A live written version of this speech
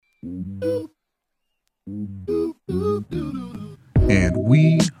And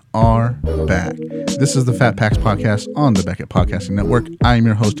we are back. This is the Fat Packs Podcast on the Beckett Podcasting Network. I am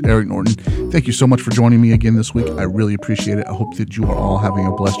your host, Eric Norton. Thank you so much for joining me again this week. I really appreciate it. I hope that you are all having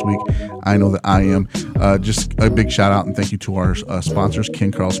a blessed week. I know that I am. Just a big shout out and thank you to our sponsors,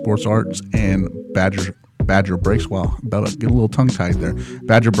 Ken Carl Sports Arts and Badger Brakes. Wow, about to get a little tongue-tied there.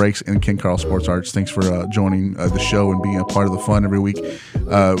 Badger Brakes and Ken Carl Sports Arts. Thanks for joining the show and being a part of the fun every week.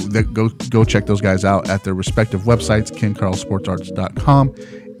 Go check those guys out at their respective websites, kencarlsportsarts.com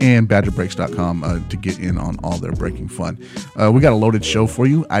and badgerbrakes.com to get in on all their braking fun. We got a loaded show for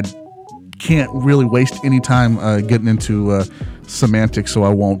you. I can't really waste any time getting into semantics, so I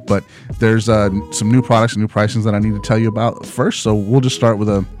won't. But there's some new products and new pricings that I need to tell you about first. So we'll just start with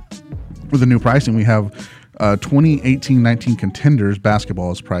the new pricing. We have 2018-19 Contenders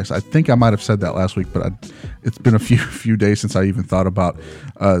basketball is priced. I think I might have said that last week, but it's been a few days since I even thought about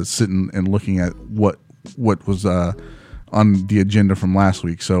sitting and looking at what was on the agenda from last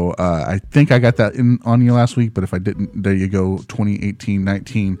week. So I think I got that on you last week, but if I didn't, there you go.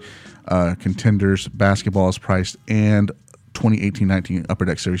 2018-19 Contenders basketball is priced, and 2018-19 Upper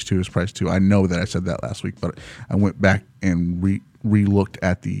Deck Series 2 is priced too. I know that I said that last week, but I went back and re-looked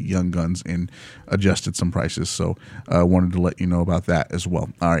at the Young Guns and adjusted some prices. So I wanted to let you know about that as well.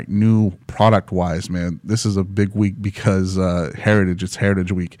 All right, new product-wise, man, this is a big week because it's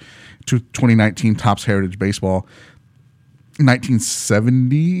Heritage Week. 2019 Topps Heritage Baseball.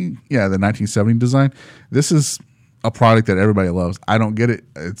 1970, the 1970 design. This is a product that everybody loves. I don't get it,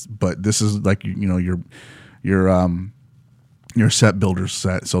 but this is like your set builder's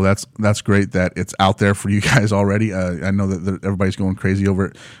set. So that's great that it's out there for you guys already. I know that everybody's going crazy over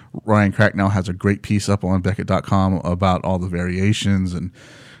it. Ryan Cracknell has a great piece up on Beckett.com about all the variations and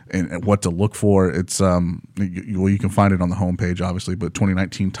what to look for. It's you can find it on the homepage, obviously, but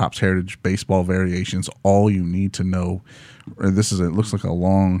 2019 Topps Heritage Baseball variations, all you need to know. It looks like a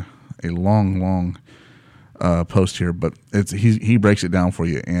long post here, but he breaks it down for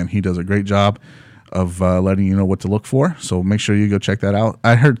you, and he does a great job of letting you know what to look for. So make sure you go check that out.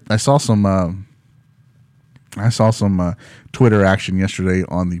 I saw some Twitter action yesterday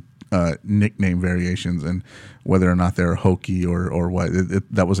on the nickname variations and whether or not they're hokey or what.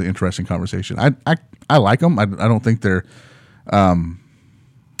 That was an interesting conversation. I like them. I don't think they're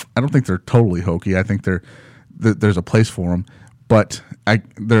totally hokey. I think there's a place for them, but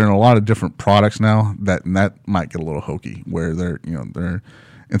they're in a lot of different products now that might get a little hokey where they're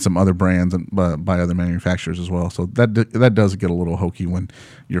in some other brands and by other manufacturers as well. So that does get a little hokey when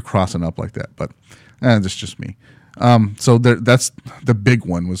you're crossing up like that. But that's just me. So that's the big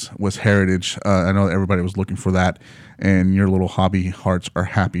one was Heritage. I know everybody was looking for that, and your little hobby hearts are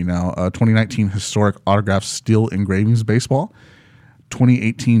happy now. 2019 Historic Autograph Steel Engravings Baseball,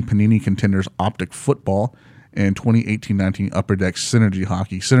 2018 Panini Contenders Optic Football, and 2018-19 Upper Deck Synergy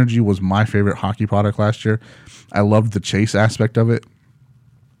Hockey. Synergy was my favorite hockey product last year. I loved the chase aspect of it.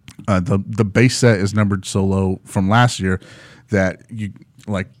 The base set is numbered so low from last year that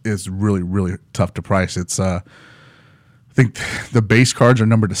it's really, really tough to price. It's I think the base cards are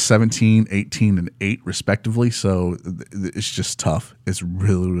numbered to 17, 18, and 8 respectively, so it's just tough. It's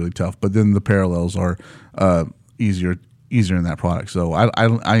really, really tough. But then the parallels are easier in that product. So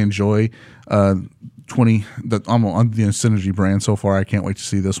I enjoy 20. I'm on the Synergy brand so far. I can't wait to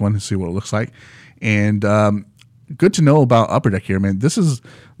see this one and see what it looks like. And good to know about Upper Deck here, man.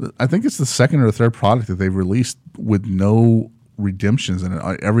 I think it's the second or the third product that they've released with no redemptions in it.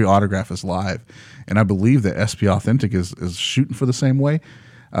 Every autograph is live, and I believe that SP Authentic is shooting for the same way.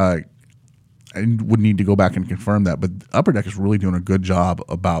 I would need to go back and confirm that, but Upper Deck is really doing a good job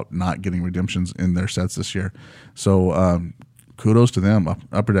about not getting redemptions in their sets this year. So kudos to them.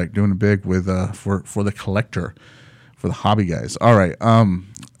 Upper Deck doing it big with for the collector, for the hobby guys. All right, I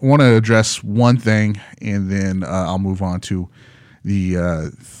want to address one thing, and then I'll move on to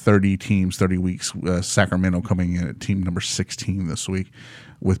the 30 teams, 30 weeks. Sacramento coming in at team number 16 this week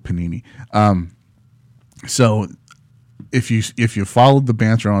with Panini. So if you followed the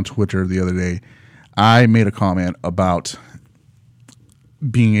banter on Twitter the other day, I made a comment about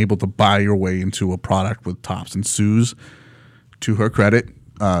being able to buy your way into a product with Topps, and Suze, to her credit,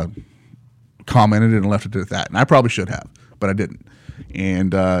 commented and left it at that. And I probably should have, but I didn't.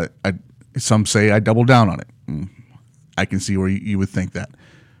 And some say I doubled down on it. I can see where you would think that.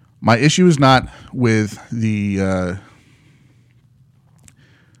 My issue is not with the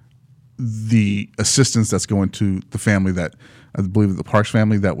assistance that's going to the family that I believe the Parks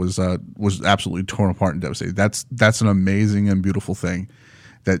family that was absolutely torn apart and devastated. That's an amazing and beautiful thing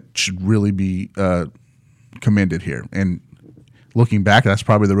that should really be commended here. And looking back, that's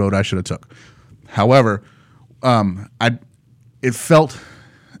probably the road I should have took. However, it felt,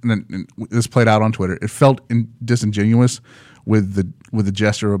 and this played out on Twitter, it felt disingenuous with the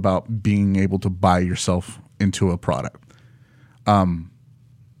gesture about being able to buy yourself into a product.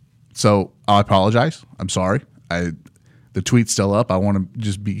 So I apologize. I'm sorry. The tweet's still up. I want to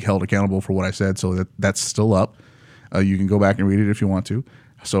just be held accountable for what I said, so that's still up. You can go back and read it if you want to.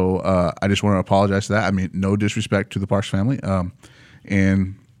 So I just want to apologize for that. I mean, no disrespect to the Parks family.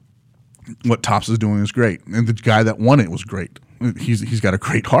 And what Topps is doing is great. And the guy that won it was great. He's got a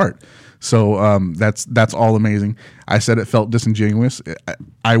great heart. So that's all amazing. I said it felt disingenuous.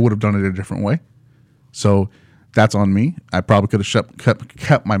 I would have done it a different way. So that's on me. I probably could have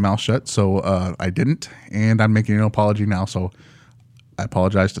kept my mouth shut. So I didn't. And I'm making an apology now. So I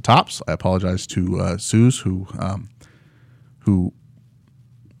apologize to Topps. I apologize to Suze, who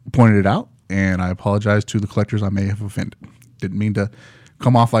pointed it out. And I apologize to the collectors I may have offended. Didn't mean to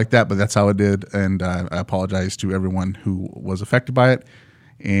come off like that, but that's how it did. And I apologize to everyone who was affected by it.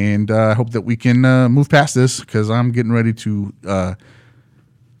 And I hope that we can move past this, because I'm getting ready to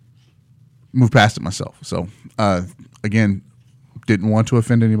move past it myself. So, again, didn't want to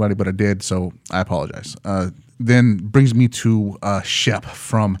offend anybody, but I did, so I apologize. Then brings me to Shep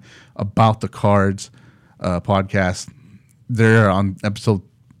from About the Cards podcast. They're on episode,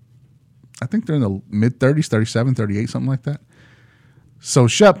 I think they're in the mid-30s, 37, 38, something like that. So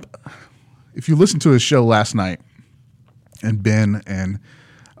Shep, if you listened to his show last night, and Ben and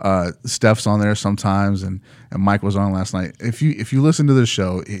Steph's on there sometimes, and Mike was on last night. If you listen to this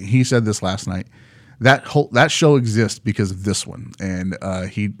show, he said this last night. That show exists because of this one, and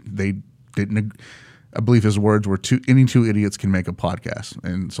they didn't. I believe his words were, any two idiots can make a podcast,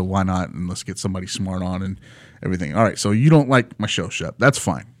 and so why not? And let's get somebody smart on and everything. All right, so you don't like my show, Shep. That's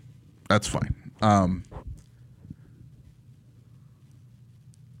fine. That's fine.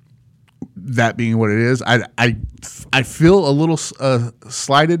 That being what it is, I feel a little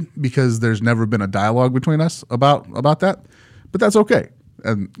slighted because there's never been a dialogue between us about that, but that's okay.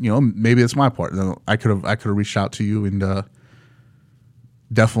 And maybe it's my part. I could have reached out to you and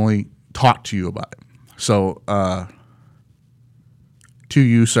definitely talked to you about it. So to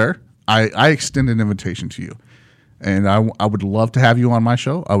you, sir, I extend an invitation to you, and I would love to have you on my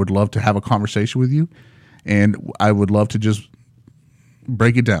show. I would love to have a conversation with you, and I would love to just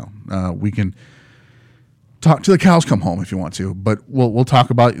break it down. We can talk till the cows come home if you want to, but we'll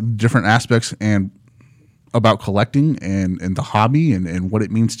talk about different aspects and about collecting and the hobby and what it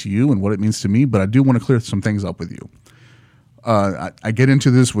means to you and what it means to me. But I do want to clear some things up with you. I get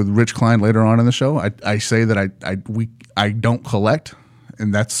into this with Rich Klein later on in the show. I say that I don't collect,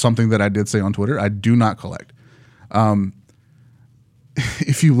 and that's something that I did say on Twitter. I do not collect.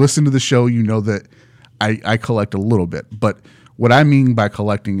 If you listen to the show, you know that I collect a little bit, but what I mean by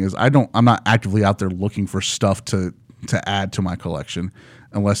collecting is I'm not actively out there looking for stuff to add to my collection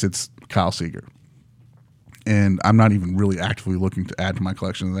unless it's Kyle Seager. And I'm not even really actively looking to add to my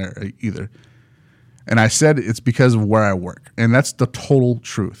collection there either. And I said it's because of where I work. And that's the total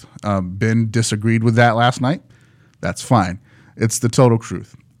truth. Ben disagreed with that last night. That's fine. It's the total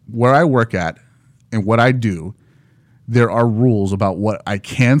truth. Where I work at and what I do, there are rules about what I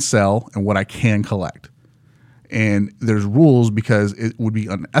can sell and what I can collect. And there's rules because it would be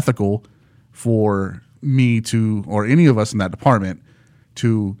unethical for me to, or any of us in that department,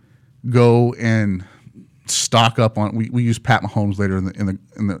 to go and stock up on. We use Pat Mahomes later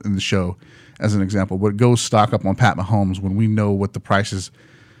in the show as an example, but go stock up on Pat Mahomes when we know what the prices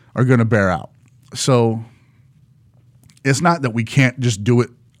are going to bear out. So it's not that we can't just do it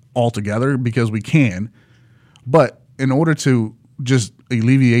altogether, because we can, but in order to just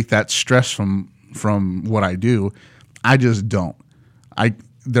alleviate that stress from what I do, I just don't.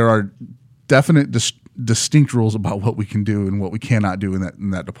 There are definite distinct rules about what we can do and what we cannot do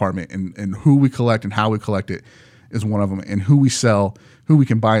in that department, and who we collect and how we collect it is one of them, and who we sell, who we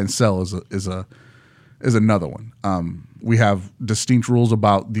can buy and sell is another one. We have distinct rules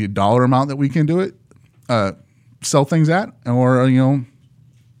about the dollar amount that we can do it, sell things at, or and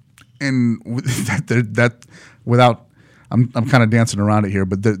that without. I'm kind of dancing around it here,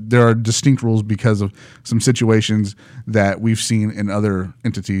 but there are distinct rules because of some situations that we've seen in other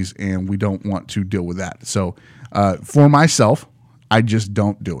entities, and we don't want to deal with that. So for myself, I just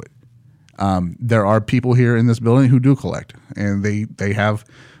don't do it. There are people here in this building who do collect, and they have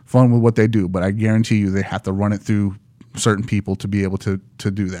fun with what they do, but I guarantee you they have to run it through certain people to be able to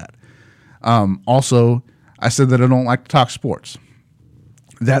do that. Also, I said that I don't like to talk sports.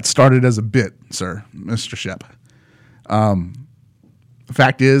 That started as a bit, sir, Mr. Shep. The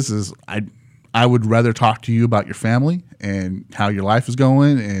fact is I I would rather talk to you about your family and how your life is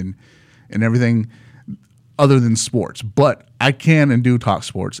going and everything other than sports. But I can and do talk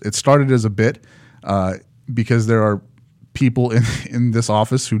sports. It started as a bit because there are people in this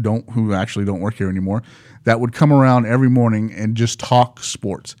office who actually don't work here anymore that would come around every morning and just talk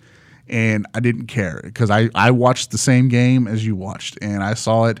sports. And I didn't care because I watched the same game as you watched, and I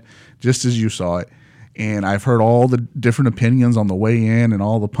saw it just as you saw it. And I've heard all the different opinions on the way in and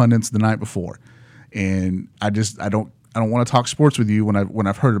all the pundits the night before. And I don't want to talk sports with you when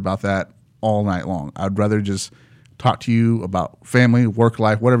I've heard about that all night long. I'd rather just talk to you about family, work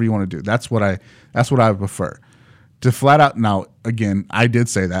life, whatever you want to do. That's what I prefer. To flat out, now again, I did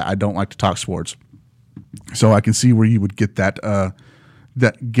say that I don't like to talk sports, so I can see where you would get that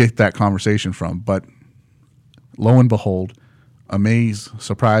conversation from. But lo and behold, amaze,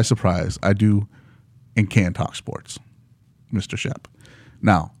 surprise, surprise, I do and can talk sports, Mr. Shep.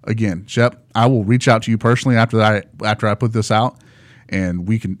 Now, again, Shep, I will reach out to you personally after I put this out, and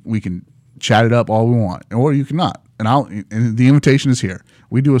we can chat it up all we want, or you cannot. And the invitation is here.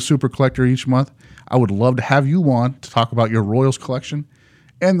 We do a super collector each month. I would love to have you on to talk about your Royals collection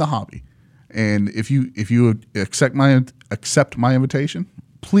and the hobby. And if you accept my invitation,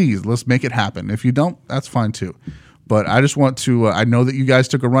 please, let's make it happen. If you don't, that's fine too. But I just want to, I know that you guys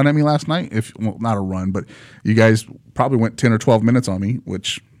took a run at me last night. Well, not a run, but you guys probably went 10 or 12 minutes on me,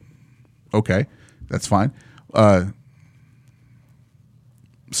 which, okay, that's fine. So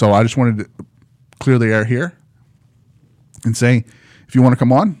I just wanted to clear the air here and say, if you want to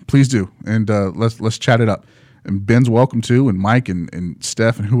come on, please do. And let's chat it up. And Ben's welcome too, and Mike and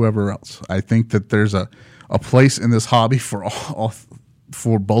Steph and whoever else. I think that there's a place in this hobby for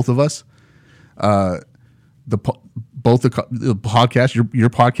for both of us. The podcast, your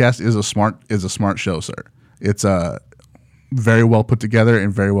podcast is a smart show, sir. It's very well put together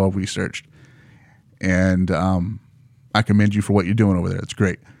and very well researched, and I commend you for what you're doing over there. It's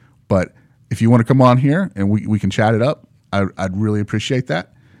great. But if you want to come on here and we can chat it up, I'd really appreciate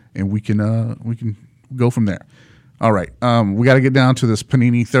that, and we can go from there. All right, we got to get down to this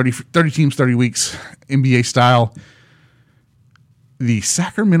Panini 30 teams, 30 weeks NBA style. The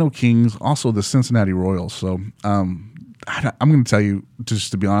Sacramento Kings, also the Cincinnati Royals. So I'm going to tell you,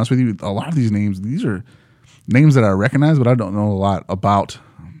 just to be honest with you, a lot of these are names that I recognize, but I don't know a lot about.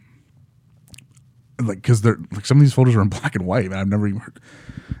 Because they're some of these photos are in black and white, and I've never even heard.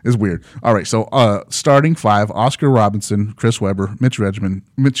 It's weird. All right, so starting five: Oscar Robertson, Chris Webber, Mitch Richmond,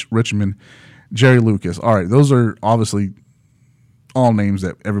 Jerry Lucas. All right, those are obviously all names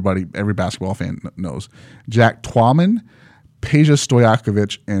that every basketball fan knows. Jack Twyman, Peja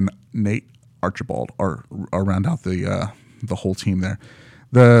Stojakovic, and Nate Archibald are round out the whole team there.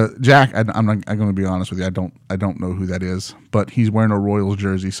 The Jack, I'm going to be honest with you. I don't know who that is, but he's wearing a Royals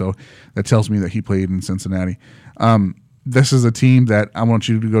jersey, so that tells me that he played in Cincinnati. This is a team that I want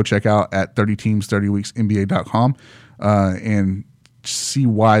you to go check out at 30teams30weeksnba.com and see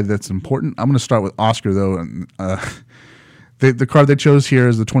why that's important. I'm going to start with Oscar though, and the card they chose here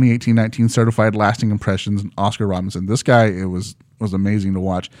is the 2018-19 Certified Lasting Impressions, Oscar Robinson. This guy, it was amazing to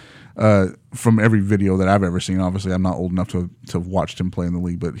watch. From every video that I've ever seen. Obviously, I'm not old enough to have watched him play in the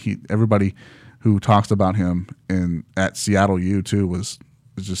league, but everybody who talks about him at Seattle U too it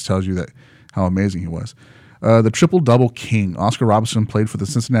just tells you that how amazing he was. The triple-double king, Oscar Robertson, played for the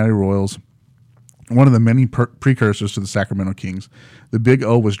Cincinnati Royals, one of the many precursors to the Sacramento Kings. The Big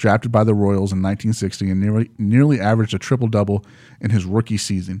O was drafted by the Royals in 1960 and nearly averaged a triple-double in his rookie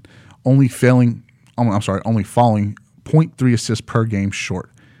season, only falling 0.3 assists per game short.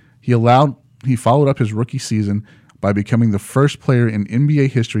 He followed up his rookie season by becoming the first player in NBA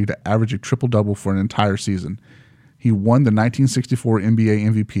history to average a triple-double for an entire season. He won the 1964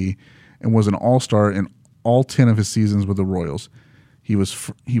 NBA MVP and was an All-Star in all 10 of his seasons with the Royals. He was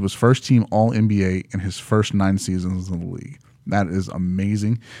first-team All-NBA in his first 9 seasons in the league. That is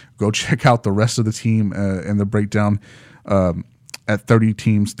amazing. Go check out the rest of the team and the breakdown at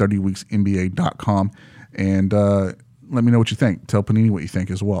 30teams30weeksnba.com and let me know what you think. Tell Panini what you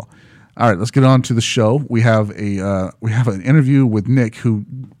think as well. All right, let's get on to the show. We have an interview with Nick, who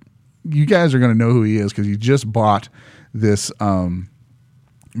you guys are going to know who he is because he just bought this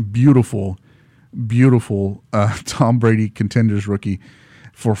beautiful Tom Brady Contenders rookie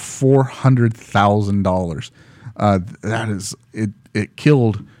for $400,000. That is it. It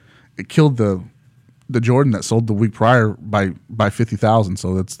killed the Jordan that sold the week prior by $50,000.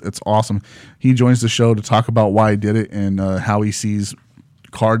 So it's awesome. He joins the show to talk about why he did it and how he sees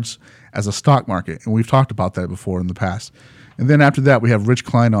cards as a stock market. And we've talked about that before in the past. And then after that, we have Rich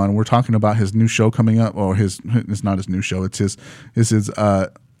Klein on. And we're talking about his new show coming up. Or it's not his new show. It's his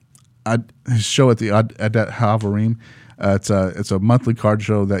his show at the Adet Havarim. It's a monthly card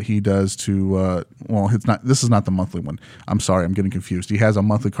show that he does to it's not, this is not the monthly one. I'm sorry, I'm getting confused. He has a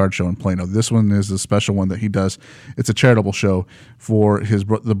monthly card show in Plano. This one is a special one that he does. It's a charitable show for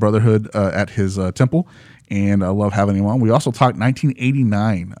the Brotherhood at his temple, and I love having him on. We also talked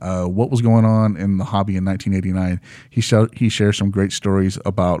 1989, what was going on in the hobby in 1989. He shares some great stories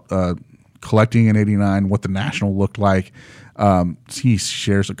about collecting in '89, what the National looked like. He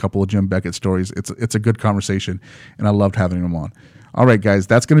shares a couple of Jim Beckett stories. It's a good conversation, and I loved having him on. All right, guys,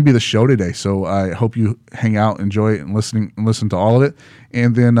 that's going to be the show today. So I hope you hang out, enjoy it, and listen to all of it.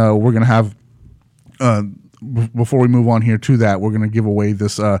 And then we're going to have, before we move on here to that, we're going to give away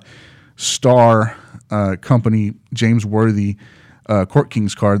this Star Company James Worthy Court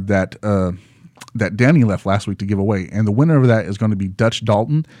Kings card that Danny left last week to give away. And the winner of that is going to be Dutch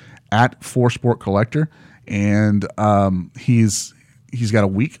Dalton at 4Sport Collector. And he's got a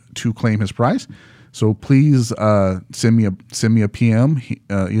week to claim his prize. So please send me a PM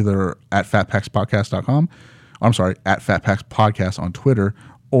either at fatpackspodcast.com. I'm sorry, at fatpackspodcast on Twitter,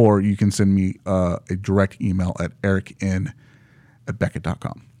 or you can send me a direct email at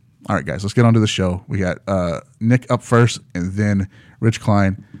ericn@beckett.com. All right, guys, let's get on to the show. We got Nick up first, and then Rich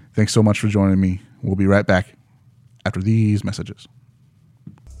Klein. Thanks so much for joining me. We'll be right back after these messages.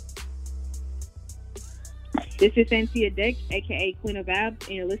 This is Cynthia Dick, a.k.a. Queen of Abs,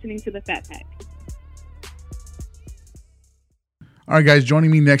 and you're listening to The Fat Pack. All right, guys, joining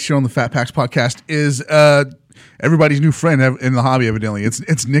me next year on the Fat Packs podcast is everybody's new friend in the hobby, evidently.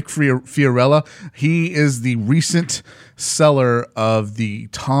 It's Nick Fiorella. He is the recent seller of the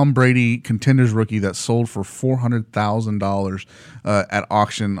Tom Brady Contenders rookie that sold for $400,000 at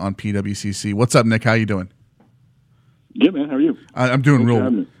auction on PWCC. What's up, Nick? How you doing? Yeah, man. How are you? I'm doing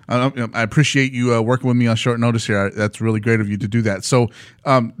real. I appreciate you working with me on short notice here. That's really great of you to do that. So,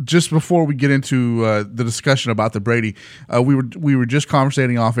 just before we get into the discussion about the Brady, we were just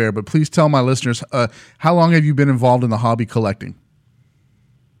conversating off air. But please tell my listeners, how long have you been involved in the hobby collecting?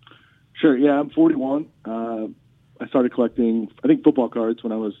 Sure. Yeah, I'm 41. I started collecting, I think, football cards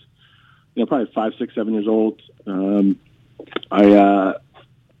when I was, probably 5, 6, 7 years old.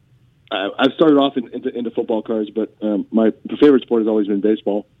 I started off into football cards, but my favorite sport has always been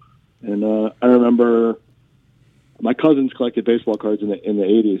baseball. And I remember my cousins collected baseball cards in the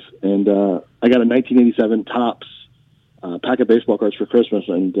 80s, and I got a 1987 Topps pack of baseball cards for Christmas.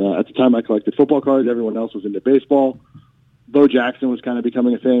 And at the time, I collected football cards. Everyone else was into baseball. Bo Jackson was kind of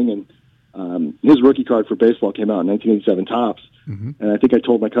becoming a thing, and his rookie card for baseball came out in 1987 Topps. Mm-hmm. And I think I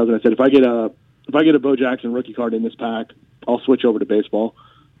told my cousin, I said, if I get a Bo Jackson rookie card in this pack, I'll switch over to baseball.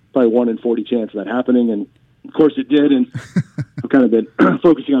 Probably 1 in 40 chance of that happening, and of course it did. And I've kind of been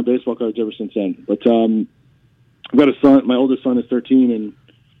focusing on baseball cards ever since then. But I've got a son. My oldest son is 13, and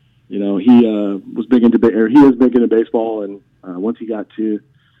he was big into baseball. And once he got to,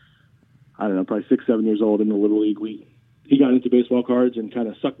 I don't know, probably 6, 7 years old in the Little League, he got into baseball cards and kind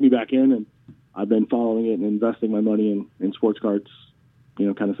of sucked me back in. And I've been following it and investing my money in sports cards,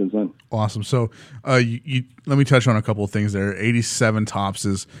 kind of since then. Awesome. So you let me touch on a couple of things there. 87 Topps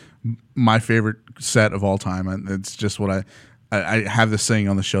is my favorite set of all time. And it's just what I have this saying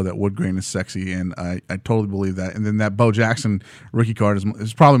on the show that wood grain is sexy, and I totally believe that. And then that Bo Jackson rookie card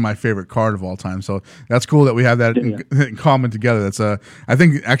is probably my favorite card of all time. So that's cool that we have that in common together. That's I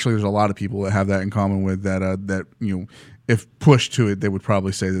think actually there's a lot of people that have that in common with that if pushed to it, they would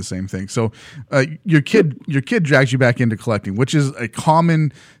probably say the same thing. So your kid drags you back into collecting, which is a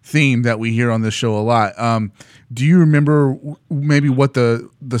common theme that we hear on this show a lot. Do you remember maybe what the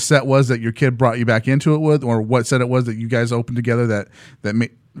set was that your kid brought you back into it with, or what set it was that you guys opened together that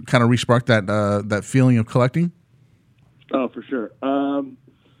kind of re-sparked that feeling of collecting? Oh, for sure.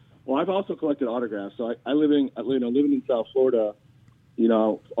 Well, I've also collected autographs. So I living in South Florida,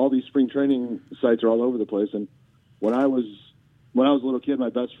 all these spring training sites are all over the place. And when I was a little kid,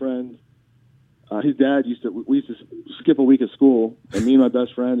 my best friend, his dad we used to skip a week of school, and me and my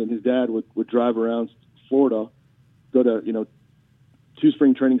best friend and his dad would drive around Florida, go to 2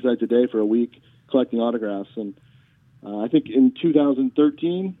 spring training sites a day for a week collecting autographs. And I think in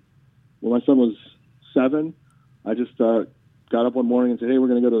 2013, when my son was 7, I just got up one morning and said, hey, we're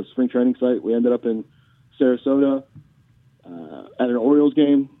going to go to a spring training site. We ended up in Sarasota at an Orioles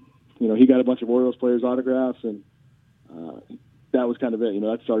game. He got a bunch of Orioles players' autographs, and that was kind of it.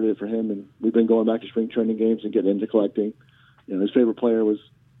 That started it for him, and we've been going back to spring training games and getting into collecting. His favorite player was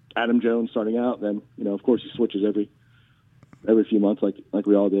Adam Jones starting out. Then, of course, he switches every few months, like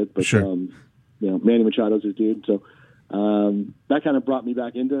we all did. But sure. Manny Machado's his dude. So that kind of brought me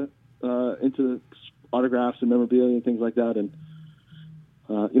back into autographs and memorabilia and things like that. And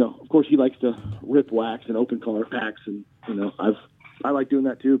of course he likes to rip wax and open color packs, and I like doing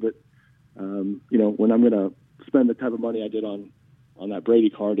that too. But when I'm going to spend the type of money I did on that Brady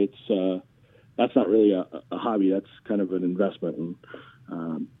card, that's not really a hobby. That's kind of an investment, and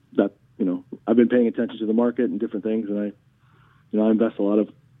that I've been paying attention to the market and different things, and I invest a lot of.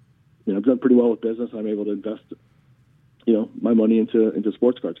 I've done pretty well with business. I'm able to invest, my money into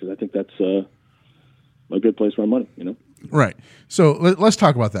sports cards because I think that's a good place for my money. Right. So let's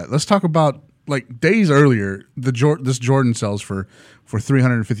talk about that. Let's talk about like days earlier, this Jordan sells for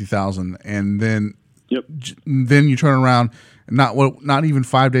 $350,000, and then then you turn around. Not even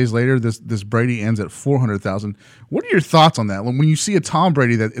 5 days later, this Brady ends at $400,000. What are your thoughts on that? When you see a Tom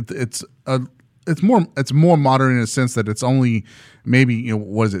Brady that it's more modern in a sense that it's only maybe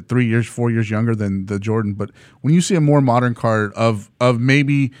 3 years, 4 years younger than the Jordan, but when you see a more modern card of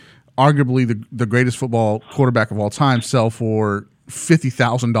maybe arguably the greatest football quarterback of all time sell for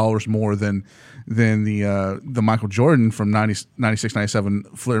 $50,000 more than the Michael Jordan from 96, 97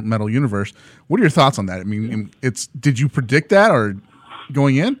 Flair Metal Universe. What are your thoughts on that? I mean, did you predict that or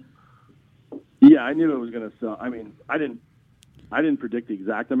going in? Yeah, I knew it was going to sell. I mean, I didn't predict the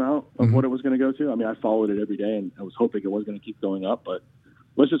exact amount of what it was going to go to. I mean, I followed it every day, and I was hoping it was going to keep going up. But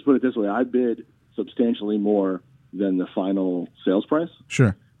let's just put it this way: I bid substantially more than the final sales price.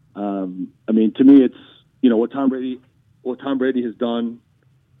 Sure. I mean, to me, it's what Tom Brady has done.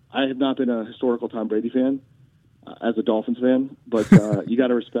 I have not been a historical Tom Brady fan as a Dolphins fan, but you got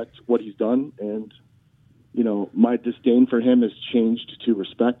to respect what he's done, and my disdain for him has changed to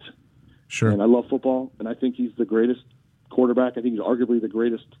respect. Sure. And I love football, and I think he's the greatest quarterback. I think he's arguably the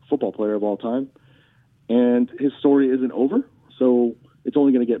greatest football player of all time, and his story isn't over, so it's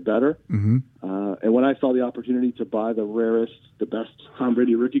only going to get better. Mm-hmm. And when I saw the opportunity to buy the rarest, the best Tom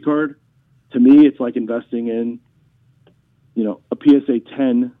Brady rookie card, to me, it's like investing in, a PSA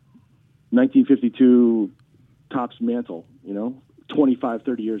 10, 1952 Topps mantle, 25,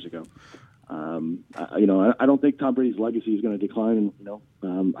 30 years ago. I don't think Tom Brady's legacy is going to decline.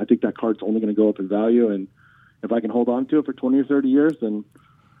 And, I think that card's only going to go up in value. And if I can hold on to it for 20 or 30 years, then,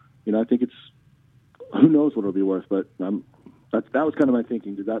 I think who knows what it'll be worth. But that was kind of my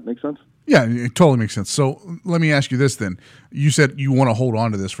thinking. Did that make sense? Yeah, it totally makes sense. So let me ask you this then. You said you want to hold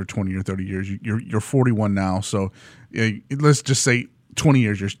on to this for 20 or 30 years. You're 41 now. So let's just say 20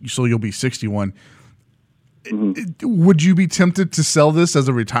 years, so you'll be 61. Mm-hmm. Would you be tempted to sell this as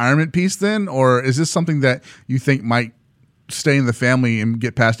a retirement piece then? Or is this something that you think might stay in the family and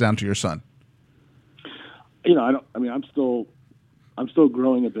get passed down to your son? I'm still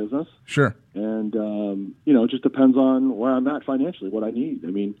growing a business. Sure. And, it just depends on where I'm at financially, what I need. I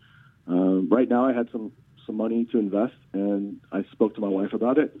mean, right now I had some money to invest, and I spoke to my wife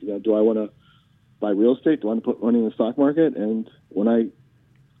about it. Do I want to buy real estate? Do I want to put money in the stock market? And when I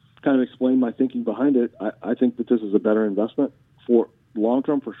kind of explained my thinking behind it, I think that this is a better investment for long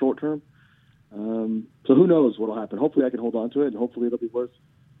term, for short term. So who knows what will happen? Hopefully I can hold on to it, and hopefully it'll be worth,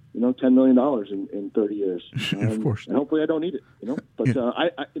 $10 million in 30 years. Of course. And hopefully I don't need it, But yeah.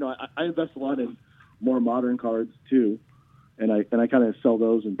 I invest a lot in more modern cards too, and I kind of sell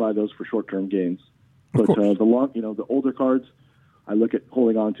those and buy those for short-term gains. But the older cards, I look at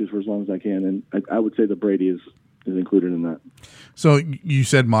holding on to for as long as I can, and I would say the Brady is included in that. So you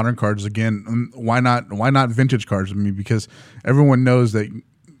said modern cards again. Why not vintage cards? I mean, because everyone knows that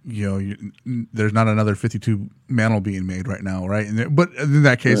there's not another 52 mantle being made right now, right? But in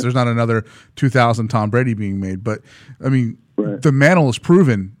that case, there's not another 2000 Tom Brady being made. But I mean, the mantle is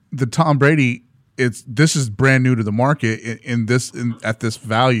proven. The Tom Brady, this is brand new to the market at this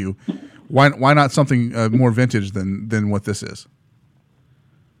value. Why not something more vintage than what this is?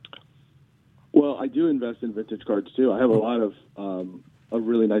 Well, I do invest in vintage cards too. I have a lot of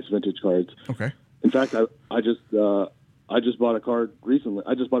really nice vintage cards. Okay. In fact, I just bought a card recently.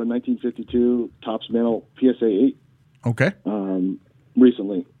 I just bought a 1952 Topps Mantle PSA 8. Okay.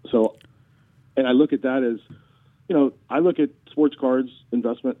 Recently. So, and I look at that as, I look at sports cards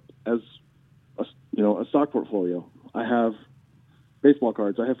investment as a stock portfolio. I have baseball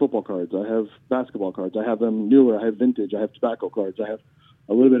cards. I have football cards. I have basketball cards. I have them newer. I have vintage. I have tobacco cards. I have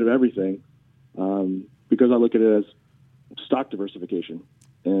a little bit of everything because I look at it as stock diversification.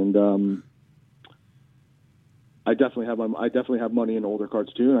 And I definitely have money in older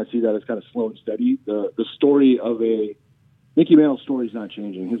cards too, and I see that as kind of slow and steady. The story of Mickey Mantle's story is not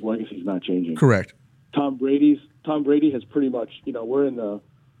changing. His legacy is not changing. Correct. Tom Brady has pretty much, we're in the,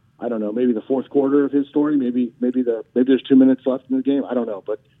 I don't know, maybe the fourth quarter of his story. Maybe there's 2 minutes left in the game. I don't know,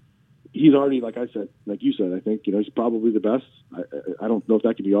 but he's already, like you said, I think he's probably the best. I don't know if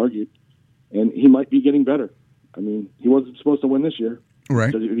that could be argued, and he might be getting better. I mean, he wasn't supposed to win this year.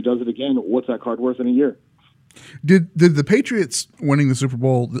 Right. If he does it again, what's that card worth in a year? Did the Patriots winning the Super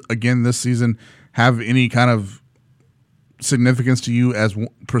Bowl again this season have any kind of significance to you as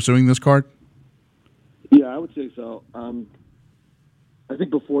pursuing this card? Yeah, I would say so. I think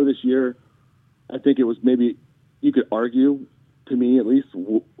before this year, I think it was maybe you could argue, to me at least,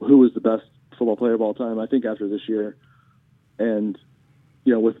 who was the best football player of all time. I think after this year, and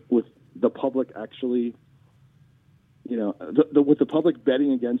with the public actually, with the public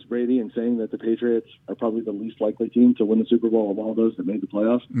betting against Brady and saying that the Patriots are probably the least likely team to win the Super Bowl of all those that made the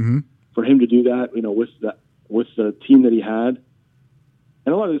playoffs, for him to do that, with the team that he had,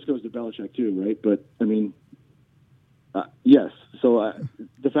 and a lot of this goes to Belichick too, right? But I mean, yes. So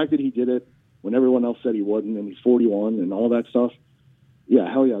the fact that he did it when everyone else said he wouldn't, and he's 41 and all that stuff,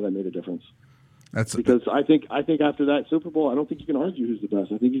 yeah, hell yeah, that made a difference. Because I think after that Super Bowl, I don't think you can argue who's the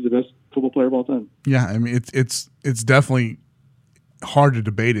best. I think he's the best football player of all time. Yeah, I mean it's definitely hard to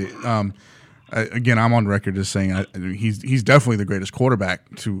debate it. Again, I'm on record as saying he's definitely the greatest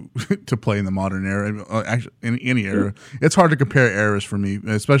quarterback to play in the modern era. Actually, in any era, it's hard to compare eras for me.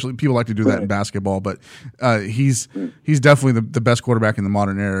 Especially people like to do that in basketball, but he's definitely the best quarterback in the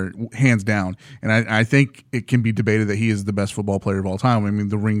modern era, hands down. And I think it can be debated that he is the best football player of all time. I mean,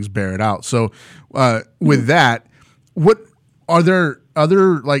 the rings bear it out. So with that, what are there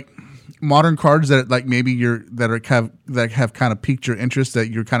other like modern cards that like maybe that have kind of piqued your interest that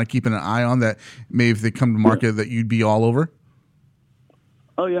you're kind of keeping an eye on that maybe if they come to market that you'd be all over?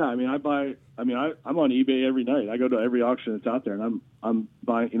 Oh yeah, I mean I'm on eBay every night. I go to every auction that's out there, and I'm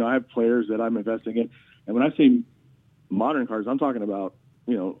buying. I have players that I'm investing in, and when I say modern cards, I'm talking about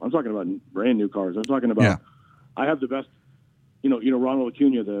brand new cards. I'm talking about I have the best. Ronald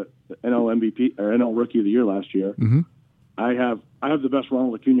Acuna, the NL MVP or NL Rookie of the Year last year. Mm-hmm. I have the best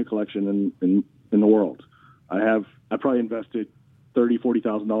Ronald Acuna collection in the world. I probably invested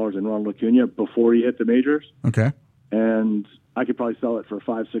 $30,000-$40,000 in Ronald Acuna before he hit the majors. Okay. And I could probably sell it for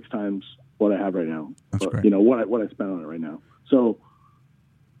 5-6 times what I have right now. That's great. What I spent on it right now. So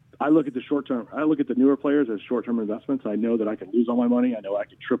I look at the short term. I look at the newer players as short term investments. I know that I can lose all my money. I know I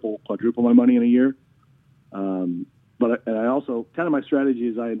could triple, quadruple my money in a year. But I also kind of my strategy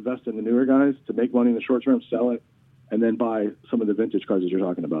is I invest in the newer guys to make money in the short term, sell it, and then buy some of the vintage cards that you're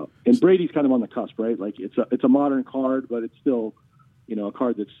talking about. And Brady's kind of on the cusp, right? Like it's a modern card, but it's still, a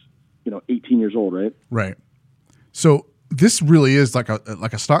card that's, 18 years old, right? Right. So this really is like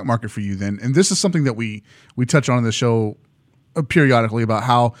a stock market for you then. And this is something that we touch on in the show periodically about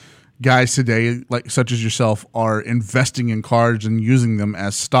how guys today, like such as yourself, are investing in cards and using them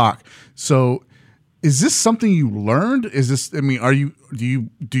as stock. So is this something you learned? Is this, do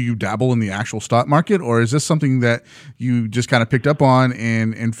you dabble in the actual stock market, or is this something that you just kind of picked up on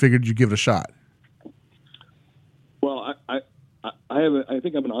and figured you'd give it a shot? Well, I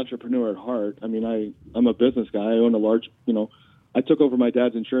think I'm an entrepreneur at heart. I mean, I'm a business guy. I own a large, I took over my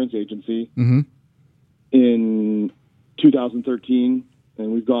dad's insurance agency in 2013,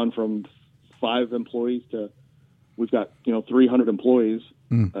 and we've gone from 5 employees to we've got 300 employees,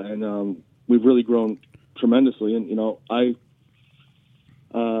 and we've really grown tremendously. And I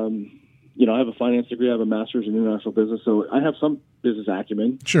have a finance degree. I have a master's in international business, so I have some business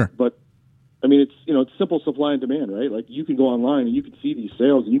acumen. Sure, but I mean, it's simple supply and demand, right? Like you can go online and you can see these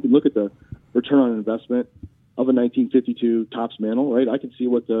sales, and you can look at the return on investment of a 1952 Topps Mantle, right? I can see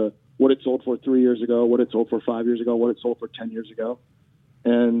what it sold for 3 years ago, what it sold for 5 years ago, what it sold for 10 years ago,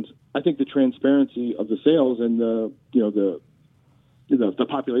 and I think the transparency of the sales and the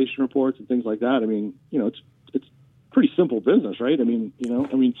population reports and things like that. I mean, it's pretty simple business, right? I mean,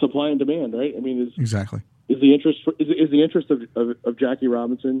 supply and demand, right? I mean, exactly. Is the interest of Jackie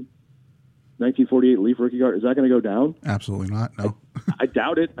Robinson, 1948 Leaf rookie card, is that going to go down? Absolutely not. No, I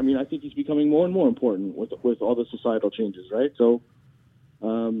doubt it. I mean, I think he's becoming more and more important with all the societal changes, right? So,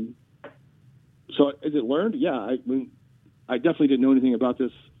 so is it learned? Yeah, I mean, I definitely didn't know anything about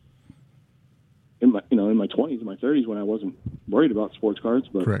this in my 20s and my 30s when I wasn't worried about sports cards.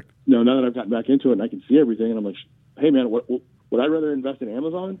 But correct. Now that I've gotten back into it and I can see everything, and I'm like, hey man, would I rather invest in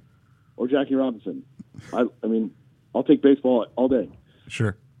Amazon or Jackie Robinson? I mean, I'll take baseball all day.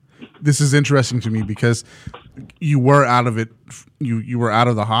 Sure. This is interesting to me because you were out of it. You were out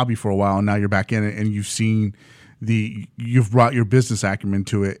of the hobby for a while, and now you're back in it, and you've brought your business acumen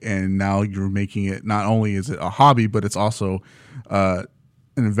to it, and now you're making it, not only is it a hobby, but it's also an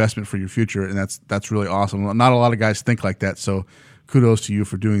investment for your future, and that's really awesome. Not a lot of guys think like that, so kudos to you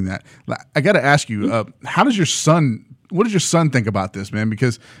for doing that. I got to ask you, what does your son think about this, man?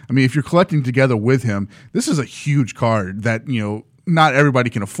 Because I mean, if you're collecting together with him, this is a huge card that not everybody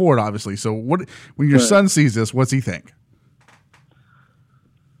can afford, obviously. So when your son sees this, what's he think?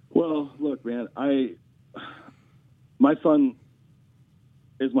 Well, look, man, my son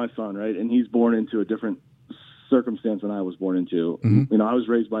is my son, right? And he's born into a different circumstance than I was born into. Mm-hmm. You know, I was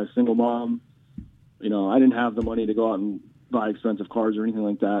raised by a single mom. You know, I didn't have the money to go out and buy expensive cars or anything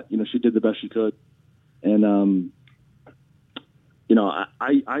like that. You know, she did the best she could. And, you know,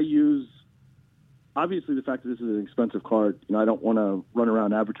 I use, obviously the fact that this is an expensive car, you know, I don't want to run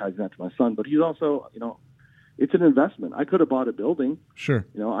around advertising that to my son, but he's also, you know, it's an investment. I could have bought a building. Sure.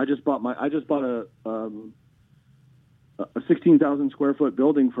 You know, I just bought a 16,000 square foot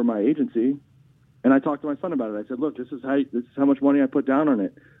building for my agency. And I talked to my son about it. I said, look, this is how much money I put down on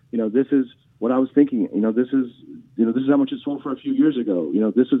it. You know, this is what I was thinking. You know, this is how much it sold for a few years ago. You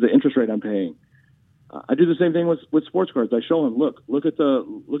know, this is the interest rate I'm paying. I do the same thing with sports cards. I show him, look at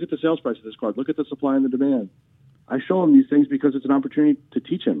the sales price of this card. Look at the supply and the demand. I show him these things because it's an opportunity to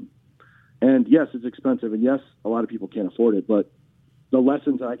teach him. And yes, it's expensive. And yes, a lot of people can't afford it. But the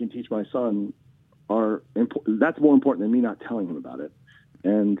lessons that I can teach my son are important. That's more important than me not telling him about it.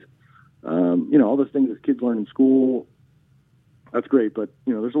 And, you know, all those things that kids learn in school, that's great. But,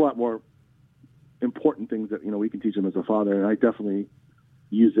 you know, there's a lot more important things that, you know, we can teach them as a father. And I definitely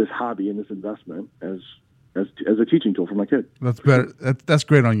use this hobby and this investment as a teaching tool for my kid. That's better. That's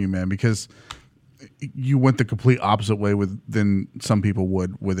great on you, man, because you went the complete opposite way than some people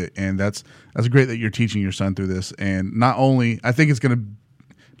would with it. And that's great that you're teaching your son through this. And not only, I think it's going to,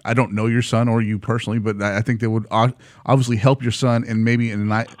 I don't know your son or you personally, but I think that would obviously help your son and maybe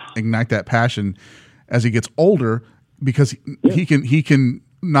ignite that passion as he gets older, because he can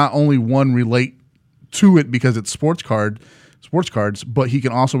not only relate to it because it's sports cards, but he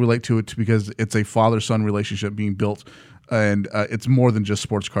can also relate to it because it's a father-son relationship being built, and it's more than just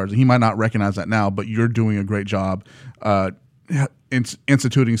sports cards. And he might not recognize that now, but you're doing a great job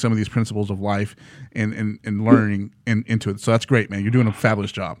instituting some of these principles of life and learning into it. So that's great, man. You're doing a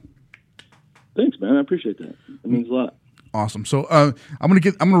fabulous job. Thanks, man. I appreciate that. It means a lot. Awesome. So I'm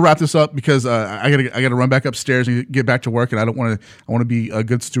gonna wrap this up because I gotta run back upstairs and get back to work, and I want to be a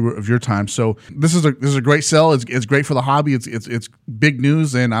good steward of your time. So this is a great sell. It's great for the hobby. It's big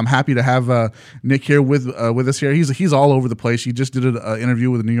news, and I'm happy to have Nick here with us here. He's all over the place. He just did an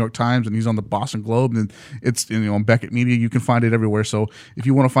interview with the New York Times, and he's on the Boston Globe, and it's on Beckett Media. You can find it everywhere. So if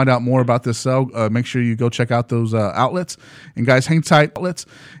you want to find out more about this sell, make sure you go check out those outlets. And guys, hang tight.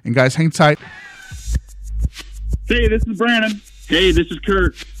 Hey, this is Brandon. Hey, this is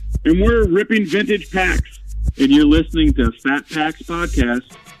Kurt. And we're ripping vintage packs. And you're listening to Fat Packs Podcast.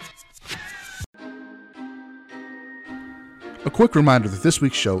 A quick reminder that this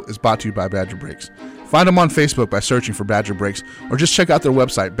week's show is brought to you by Badger Brakes. Find them on Facebook by searching for Badger Brakes, or just check out their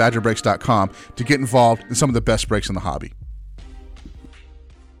website, badgerbrakes.com, to get involved in some of the best brakes in the hobby.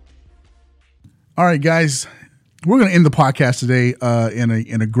 All right, guys. We're going to end the podcast today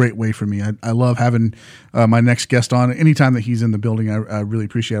in a great way for me. I love having my next guest on. Anytime that he's in the building, I really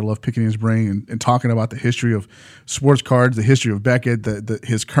appreciate it. I love picking his brain and talking about the history of sports cards, the history of Beckett,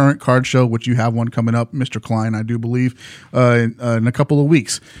 his current card show, which you have one coming up, Mr. Klein, I do believe, in a couple of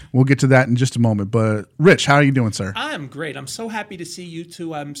weeks. We'll get to that in just a moment. But, Rich, how are you doing, sir? I'm great. I'm so happy to see you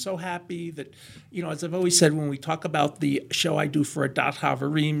two. I'm so happy that, as I've always said when we talk about the show I do for Adat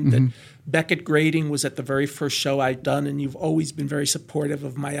Havarim, that Beckett Grading was at the very first show I'd done, and you've always been very supportive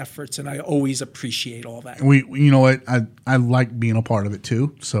of my efforts, and I always appreciate all that. You know what? I like being a part of it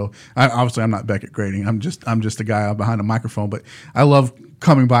too. So obviously I'm not Beckett Grading. I'm just a guy behind a microphone, but I love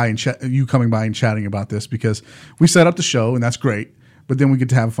coming by and chatting about this, because we set up the show and that's great. But then we get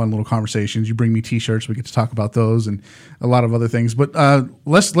to have fun little conversations. You bring me T-shirts, we get to talk about those and a lot of other things. But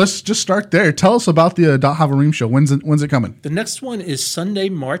let's just start there. Tell us about the Adat Havarim show. When's it coming? The next one is Sunday,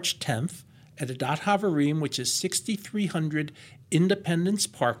 March 10th at Adat Havarim, which is 6300 Independence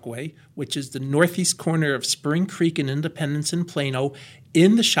Parkway, which is the northeast corner of Spring Creek and Independence in Plano,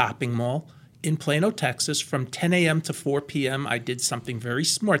 in the shopping mall in Plano, Texas, from 10 a.m. to 4 p.m. I did something very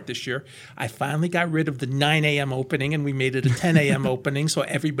smart this year. I finally got rid of the 9 a.m. opening, and we made it a 10 a.m. opening so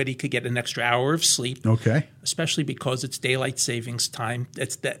everybody could get an extra hour of sleep. Okay. Especially because it's daylight savings time.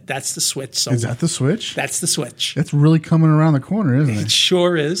 That's the switch. So is that the switch? That's the switch. It's really coming around the corner, isn't it? It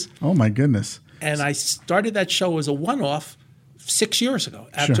sure is. Oh, my goodness. And I started that show as a one-off 6 years ago.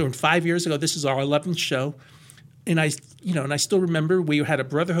 Sure. 5 years ago, this is our 11th show. And I still remember we had a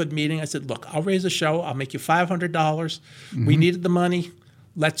brotherhood meeting. I said, look, I'll raise a show. I'll make you $500. We needed the money.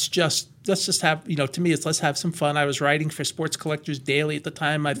 Let's just have, to me, let's have some fun. I was writing for Sports Collectors Daily at the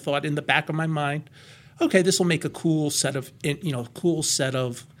time. I thought in the back of my mind, okay, this will make a cool set of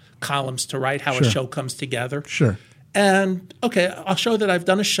columns to write how a show comes together. Sure. And okay, I'll show that I've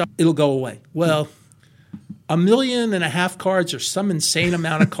done a show. It'll go away. Well, 1.5 million cards or some insane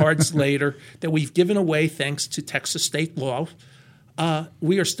amount of cards later that we've given away thanks to Texas state law.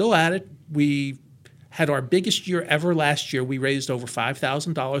 We are still at it. We had our biggest year ever last year. We raised over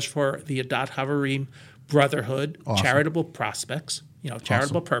 $5,000 for the Adat Havarim Brotherhood, charitable prospects,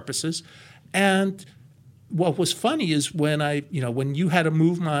 charitable purposes. And what was funny is when you had to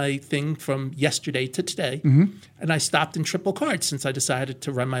move my thing from yesterday to today, and I stopped in Triple Card since I decided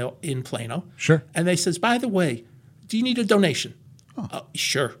to run in Plano. Sure. And they says, by the way, do you need a donation?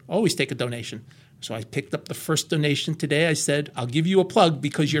 Sure. Always take a donation. So I picked up the first donation today. I said, I'll give you a plug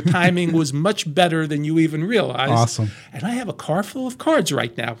because your timing was much better than you even realized. Awesome. And I have a car full of cards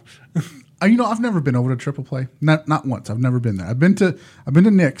right now. I've never been over to Triple Play. Not once. I've never been there. I've been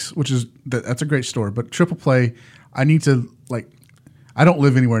to Nick's, which is that's a great store. But Triple Play, I need to I don't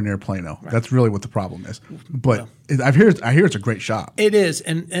live anywhere near Plano. Right. That's really what the problem is. But I hear it's a great shop. It is,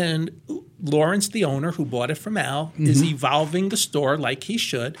 and Lawrence, the owner who bought it from Al, is evolving the store like he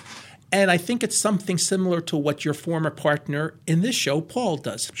should. And I think it's something similar to what your former partner in this show, Paul,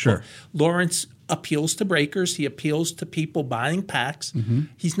 does. Sure. Lawrence appeals to breakers. He appeals to people buying packs.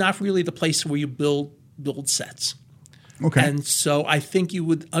 He's not really the place where you build sets. Okay. And so I think you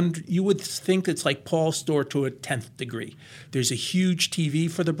would think it's like Paul's store to a 10th degree. There's a huge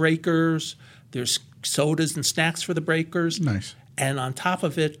TV for the breakers. There's sodas and snacks for the breakers. Nice. And on top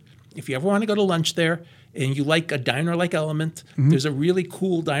of it, if you ever want to go to lunch there and you like a diner-like element, there's a really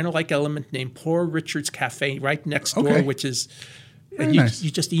cool diner-like element named Poor Richard's Cafe right next door, which is nice.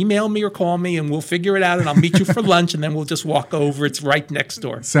 You just email me or call me and we'll figure it out and I'll meet you for lunch and then we'll just walk over. It's right next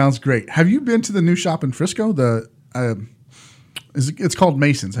door. Sounds great. Have you been to the new shop in Frisco? It's called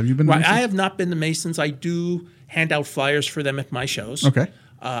Masons. Have you been to Masons? I have not been to Masons. I do hand out flyers for them at my shows. Okay.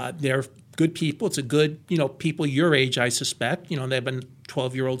 They're good people. It's a good, people your age, I suspect. They have a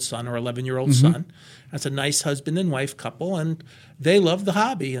 12-year-old son or 11-year-old son. That's a nice husband and wife couple, and they love the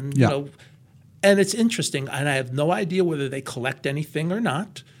hobby. And, and it's interesting, and I have no idea whether they collect anything or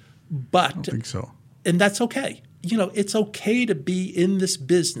not. But I don't think so. And that's okay. It's okay to be in this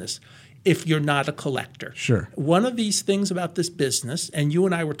business if you're not a collector. Sure. One of these things about this business, and you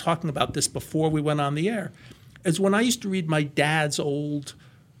and I were talking about this before we went on the air, is when I used to read my dad's old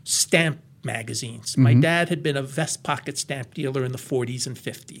stamp magazines. My dad had been a vest pocket stamp dealer in the 40s and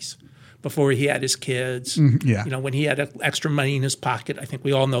 50s before he had his kids. When he had extra money in his pocket. I think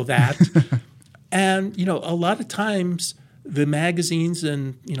we all know that. And, a lot of times the magazines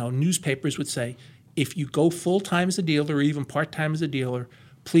and, newspapers would say, if you go full-time as a dealer or even part-time as a dealer,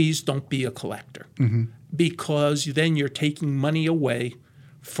 please don't be a collector because then you're taking money away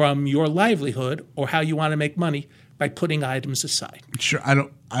from your livelihood or how you want to make money by putting items aside. Sure.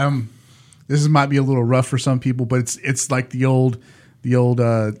 This might be a little rough for some people, but it's like the old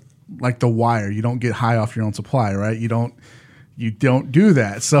like The Wire. You don't get high off your own supply, right? You don't do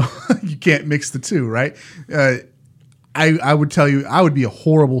that. So you can't mix the two, right? I would tell you, I would be a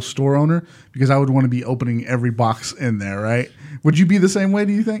horrible store owner because I would want to be opening every box in there, right? Would you be the same way,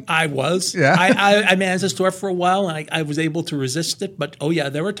 do you think? I was. Yeah. I managed the store for a while, and I was able to resist it. But,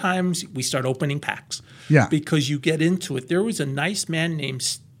 there were times we start opening packs. Yeah. Because you get into it. There was a nice man named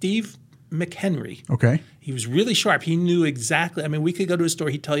Steve McHenry. Okay. He was really sharp. He knew exactly. I mean, we could go to a store.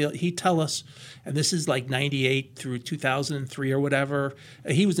 He'd tell us, and this is like 98 through 2003 or whatever.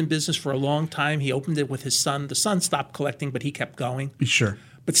 He was in business for a long time. He opened it with his son. The son stopped collecting, but he kept going. Sure.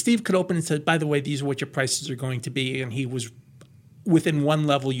 But Steve could open and said, by the way, these are what your prices are going to be. And he was within one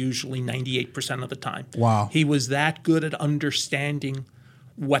level usually 98% of the time. Wow. He was that good at understanding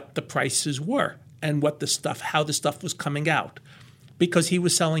what the prices were and how the stuff was coming out. Because he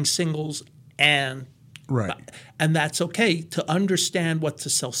was selling singles and that's okay. To understand what to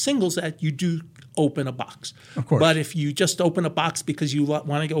sell singles at, you do open a box. Of course. But if you just open a box because you want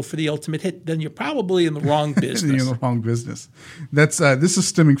to go for the ultimate hit, then you're probably in the wrong business. You're in the wrong business. That's this is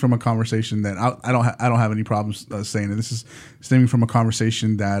stemming from a conversation that I don't have any problems saying it. This is stemming from a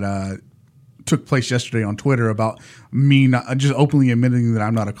conversation that took place yesterday on Twitter about me not just openly admitting that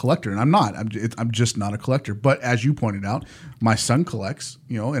I'm not a collector, and I'm not. I'm just not a collector. But as you pointed out, my son collects,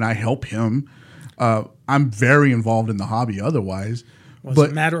 and I help him. I'm very involved in the hobby. Otherwise, as a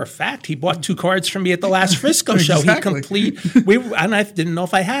matter of fact, he bought 2 cards from me at the last Frisco show. Exactly. And I didn't know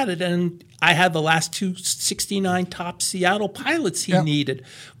if I had it, and I had the last 2 69 top Seattle Pilots he needed,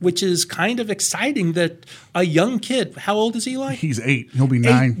 which is kind of exciting that a young kid. How old is Eli? He's 8. He'll be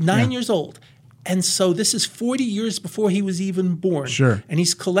 9. 9 years old. And so this is 40 years before he was even born. Sure. And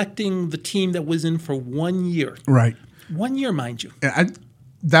he's collecting the team that was in for 1 year. Right. 1 year, mind you.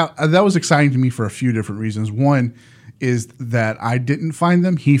 That was exciting to me for a few different reasons. One, is that I didn't find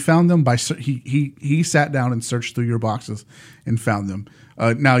them. He found them he sat down and searched through your boxes and found them.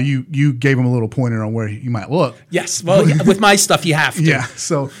 Now you gave him a little pointer on where he might look. Yes, well, with my stuff you have to. Yeah,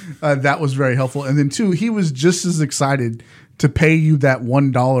 so that was very helpful. And then two, he was just as excited to pay you that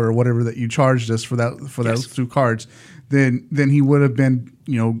 $1 or whatever that you charged us for those two cards than he would have been,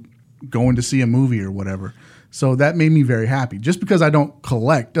 going to see a movie or whatever. So that made me very happy. Just because I don't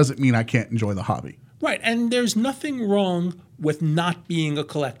collect doesn't mean I can't enjoy the hobby. Right, and there's nothing wrong with not being a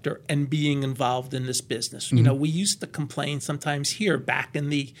collector and being involved in this business. Mm-hmm. We used to complain sometimes here back in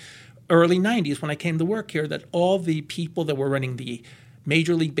the early 90s when I came to work here that all the people that were running the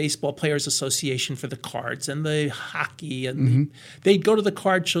Major League Baseball Players Association for the cards and the hockey, and they'd go to the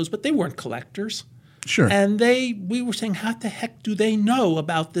card shows, but they weren't collectors. Sure. And we were saying, how the heck do they know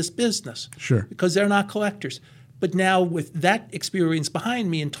about this business? Sure. Because they're not collectors. But now with that experience behind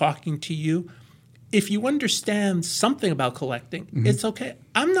me and talking to you, if you understand something about collecting, it's okay.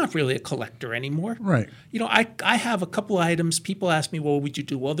 I'm not really a collector anymore. Right. I have a couple items. People ask me, well, what would you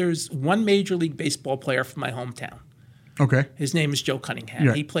do? Well, there's one Major League Baseball player from my hometown. Okay. His name is Joe Cunningham.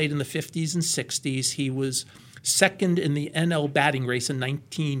 Yeah. He played in the 50s and 60s. He was second in the NL batting race in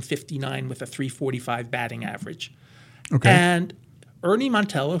 1959 with a .345 batting average. Okay. And Ernie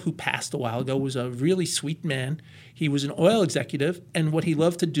Montella, who passed a while ago, was a really sweet man. He was an oil executive, and what he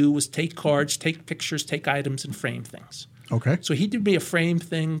loved to do was take cards, take pictures, take items, and frame things. Okay. So he did me a frame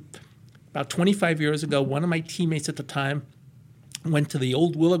thing about 25 years ago. One of my teammates at the time went to the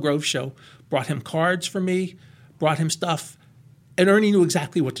old Willow Grove show, brought him cards for me, brought him stuff, and Ernie knew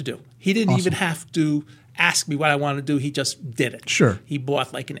exactly what to do. He didn't even have to ask me what I wanted to do. He just did it. Sure. He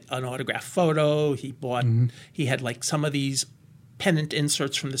bought like an autographed photo. He bought. He had like some of these pennant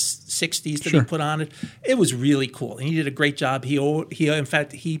inserts from the 60s that he put on it. It was really cool. And he did a great job. He in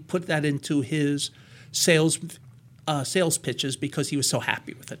fact, he put that into his sales pitches because he was so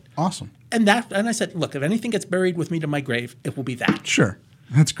happy with it. Awesome. And I said, look, if anything gets buried with me to my grave, it will be that. Sure.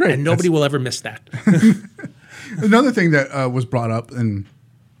 That's great. And nobody will ever miss that. Another thing that was brought up, and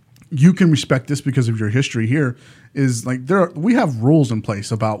you can respect this because of your history here, is like we have rules in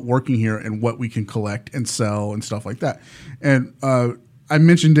place about working here and what we can collect and sell and stuff like that. And I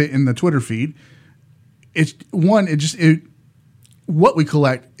mentioned it in the Twitter feed. What we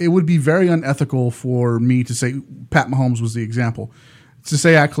collect, it would be very unethical for me to say Pat Mahomes was the example. To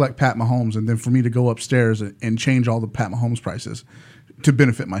say I collect Pat Mahomes and then for me to go upstairs and change all the Pat Mahomes prices to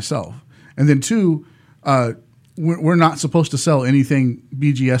benefit myself. And then two, we're not supposed to sell anything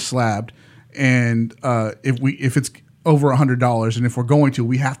BGS slabbed, and if it's over $100, and if we're going to,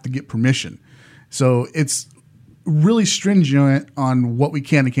 we have to get permission. So it's really stringent on what we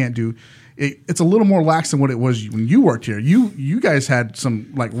can and can't do. It's a little more lax than what it was when you worked here. You guys had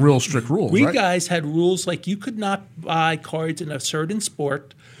some like real strict rules. We right? guys had rules like you could not buy cards in a certain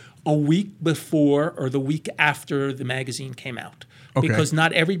sport a week before or the week after the magazine came out. Okay. Because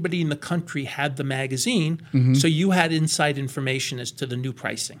not everybody in the country had the magazine, so you had inside information as to the new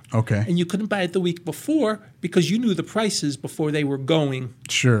pricing. Okay. And you couldn't buy it the week before because you knew the prices before they were going.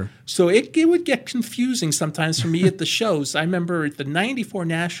 Sure. So it would get confusing sometimes for me at the shows. I remember at the 94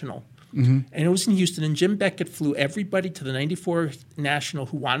 National, and it was in Houston, and Jim Beckett flew everybody to the 94 National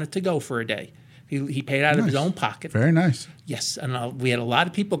who wanted to go for a day. He paid out of his own pocket. Very nice. Yes, and we had a lot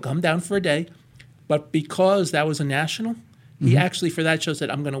of people come down for a day, but because that was a national, he actually for that show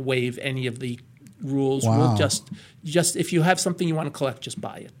said, "I'm going to waive any of the rules. Wow. We'll just if you have something you want to collect, just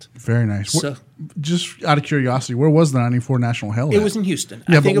buy it." Very nice. So, just out of curiosity, where was the 94 National held? it was in Houston.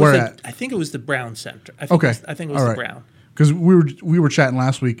 Yeah, I think but where at? I think it was the Brown Center. I Okay. think it was All the right. Brown. Because we were chatting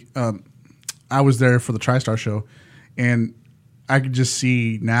last week. I was there for the TriStar show, and I could just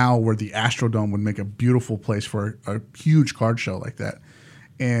see now where the Astrodome would make a beautiful place for a huge card show like that.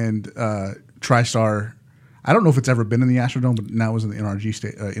 And TriStar, I don't know if it's ever been in the Astrodome, but now it was in the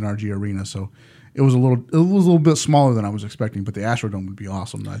NRG Arena. So it was a little bit smaller than I was expecting. But the Astrodome would be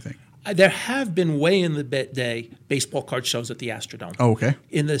awesome, I think. There have been way in the day baseball card shows at the Astrodome. Oh, okay.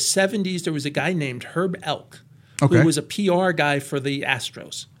 In the 70s, there was a guy named Herb Elk Okay. who was a PR guy for the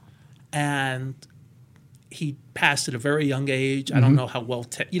Astros. And he passed at a very young age. I don't know how well,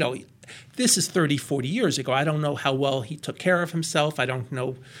 this is 30, 40 years ago. I don't know how well he took care of himself. I don't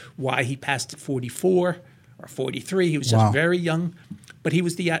know why he passed at 44 or 43. He was just very young. But he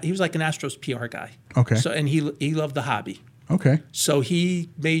was like an Astros PR guy. Okay. So and he loved the hobby. Okay. So he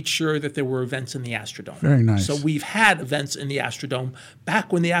made sure that there were events in the Astrodome. Very nice. So we've had events in the Astrodome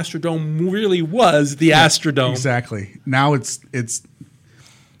back when the Astrodome really was the Astrodome. Exactly. Now it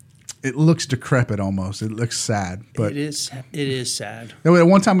looks decrepit almost. It looks sad. But it is sad. at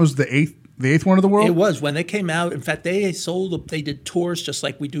one time it was the The eighth wonder of the world? It was when they came out. In fact, they did tours just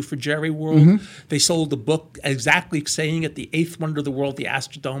like we do for Jerry World. They sold the book exactly saying it, the eighth wonder of the world, the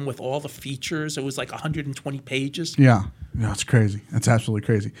Astrodome, with all the features. It was like 120 pages. Yeah. Yeah, it's crazy. It's absolutely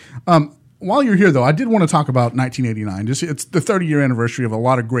crazy. While you're here, though, I did want to talk about 1989. It's the 30-year anniversary of a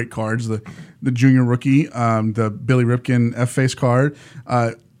lot of great cards. The Junior Rookie, the Billy Ripken F-Face card.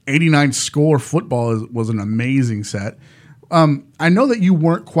 89 Score Football was an amazing set. I know that you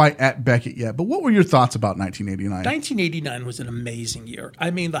weren't quite at Beckett yet, but what were your thoughts about 1989? 1989 was an amazing year. I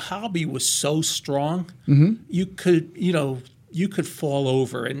mean, the hobby was so strong. You could fall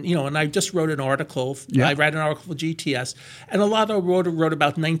over. And I just wrote an article. Yeah. I read an article for GTS, and a lot of wrote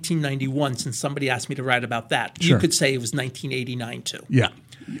about 1991 since somebody asked me to write about that. Sure. You could say it was 1989 too. Yeah.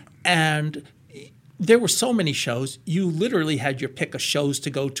 And there were so many shows. You literally had your pick of shows to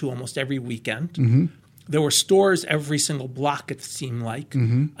go to almost every weekend. There were stores every single block, it seemed like.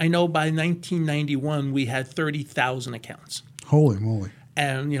 I know by 1991 we had 30,000 accounts. Holy moly.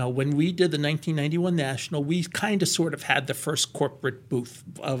 And, when we did the 1991 National, we kind of sort of had the first corporate booth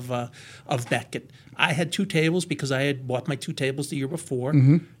of Beckett. I had 2 tables because I had bought my 2 tables the year before.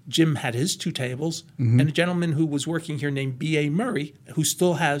 Jim had his 2 tables. And a gentleman who was working here named B.A. Murray, who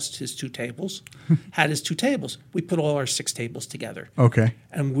still has his 2 tables, had his 2 tables. We put all our 6 tables together. Okay.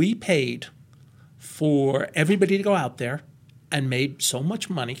 And we paid for everybody to go out there and made so much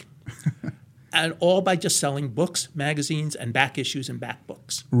money. And all by just selling books, magazines, and back issues and back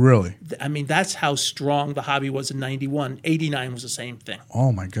books. Really? I mean, that's how strong the hobby was in 91. 89 was the same thing.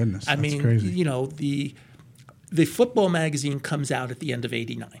 Oh, my goodness. That's crazy. The football magazine comes out at the end of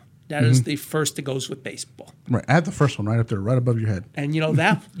 89. That is the first that goes with baseball. Right. I had the first one right up there, right above your head. And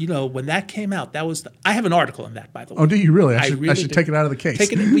when that came out, that was I have an article in that, by the way. Oh, do you really? I really should do. take it out of the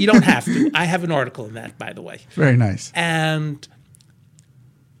case. You don't have to. I have an article in that, by the way. Very nice. And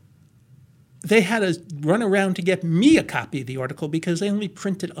they had to run around to get me a copy of the article because they only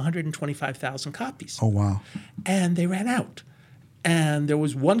printed 125,000 copies. Oh, wow. And they ran out. And there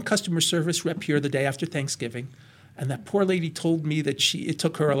was one customer service rep here the day after Thanksgiving, and that poor lady told me that it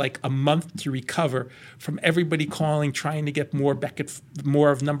took her like a month to recover from everybody calling, trying to get more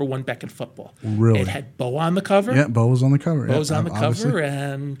of number 1 Beckett football. Really? It had Bo on the cover. Yeah, Bo was on the cover. Bo was on the obviously. cover,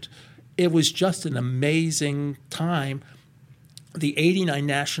 and it was just an amazing time. The 89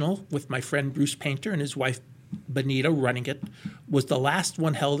 National, with my friend Bruce Painter and his wife Benita running it, was the last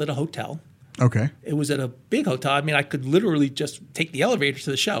one held at a hotel. Okay. It was at a big hotel. I mean, I could literally just take the elevator to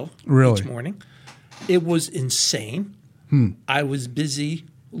the show each morning. It was insane. I was busy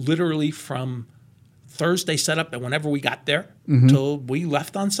literally from Thursday setup and whenever we got there until we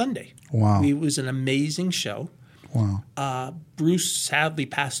left on Sunday. Wow. It was an amazing show. Wow. Bruce sadly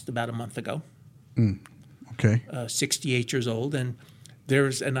passed about a month ago. Okay. 68 years old. And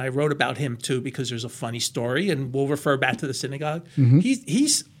I wrote about him too because there's a funny story, and we'll refer back to the synagogue.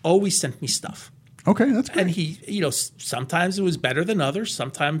 He's always sent me stuff. Okay, that's great. And he, sometimes it was better than others.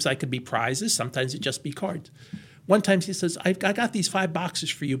 Sometimes I could be prizes. Sometimes it'd just be cards. One time he says, I got these 5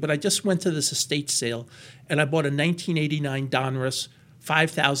 boxes for you, but I just went to this estate sale and I bought a 1989 Donruss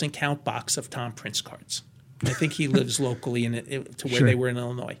 5,000 count box of Tom Prince cards. I think he lives locally to where they were in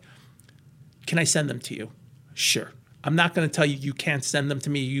Illinois. Can I send them to you? Sure. I'm not going to tell you can't send them to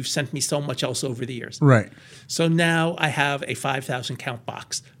me. You've sent me so much else over the years. Right. So now I have a 5,000 count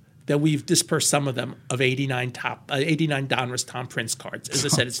box that we've dispersed some of them of 89 Donruss Tom Prince cards. As I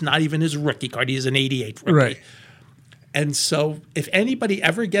said, it's not even his rookie card. He is an 88 rookie. Right. And so if anybody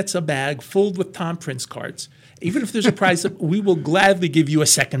ever gets a bag filled with Tom Prince cards, even if there's a prize, we will gladly give you a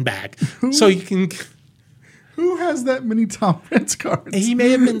second bag. So you can... Who has that many Tom Prince cards? He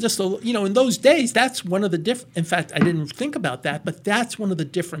may have been just in those days, that's one of the in fact, I didn't think about that, but that's one of the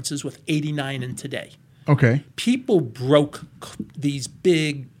differences with 89 and today. Okay. People broke these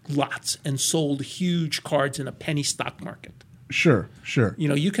big lots and sold huge cards in a penny stock market. Sure.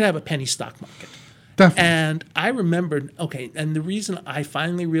 You could have a penny stock market. Definitely. And I remembered, and the reason I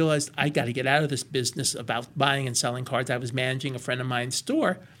finally realized I got to get out of this business about buying and selling cards, I was managing a friend of mine's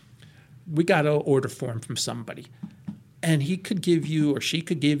store. We got an order form from somebody. And he could give you, or she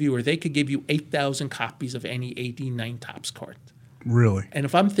could give you, or they could give you 8,000 copies of any 89 Topps card. Really? And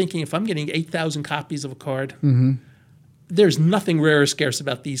if I'm getting 8,000 copies of a card, there's nothing rare or scarce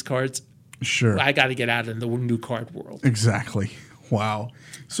about these cards. Sure. I got to get out in the new card world. Exactly. Wow.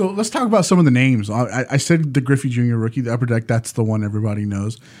 So let's talk about some of the names. I said the Griffey Jr. rookie, the Upper Deck, that's the one everybody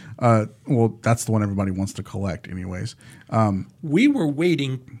knows. Well, that's the one everybody wants to collect anyways. We were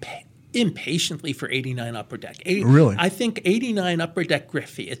waiting impatiently for 89 Upper Deck. Really? I think 89 Upper Deck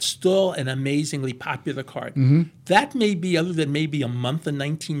Griffey, it's still an amazingly popular card. Mm-hmm. That may be, other than maybe a month in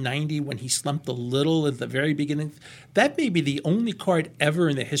 1990 when he slumped a little at the very beginning, that may be the only card ever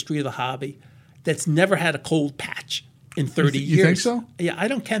in the history of the hobby that's never had a cold patch in 30 years. You think so?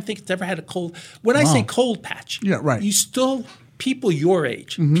 Yeah, can't think it's ever had a cold. When I say cold patch, yeah, right. You still, people your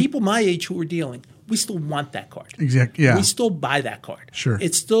age, people my age who are dealing, we still want that card. Exactly. Yeah. We still buy that card. Sure.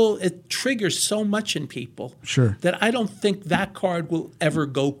 It triggers so much in people. Sure. That I don't think that card will ever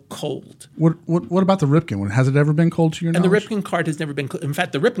go cold. What about the Ripken one? Has it ever been cold to your And knowledge? the Ripken card has never been cold. In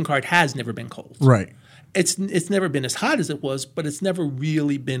fact, the Ripken card has never been cold. Right. It's never been as hot as it was, but it's never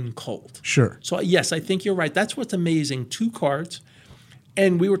really been cold. Sure. So yes, I think you're right. That's what's amazing. 2 cards.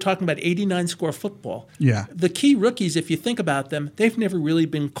 And we were talking about 89 score football. Yeah. The key rookies, if you think about them, they've never really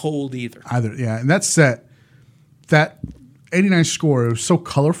been cold either. Yeah. And that set, that 89 score, it was so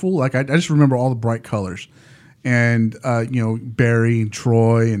colorful. Like I just remember all the bright colors. And, Barry and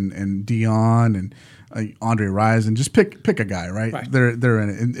Troy and Dion and Andre Rison, just pick a guy, right? They're in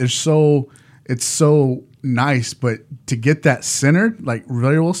it. And it's so nice, but to get that centered, like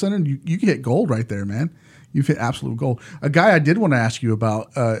really well centered, you can hit gold right there, man. You've hit absolute gold. A guy I did want to ask you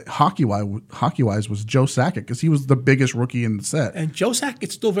about hockey-wise was Joe Sakic, because he was the biggest rookie in the set. And Joe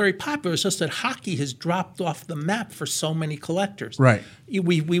Sackett's still very popular. It's just that hockey has dropped off the map for so many collectors. Right.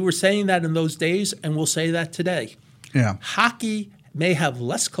 We were saying that in those days, and we'll say that today. Yeah. Hockey may have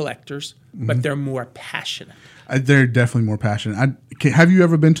less collectors, but they're more passionate. They're definitely more passionate. Have you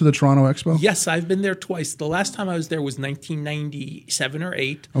ever been to the Toronto Expo? Yes, I've been there twice. The last time I was there was 1997 or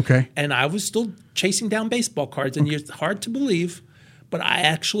 8. Okay. And I was still chasing down baseball cards. And it's hard to believe, but I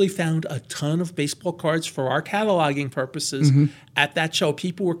actually found a ton of baseball cards for our cataloging purposes at that show.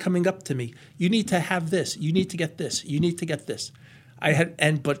 People were coming up to me. You need to have this. You need to get this. You need to get this.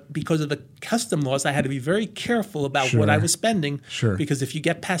 But because of the custom laws, I had to be very careful about what I was spending. Sure. Because if you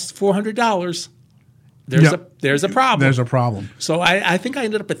get past $400, there's a problem. There's a problem. So I think I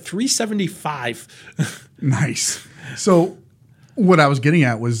ended up at $375. Nice. So what I was getting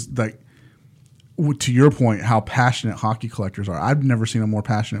at was, like, to your point, how passionate hockey collectors are. I've never seen a more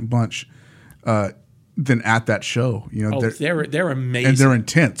passionate bunch than at that show. They're amazing, and they're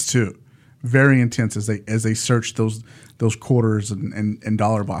intense too, very intense as they search those quarters and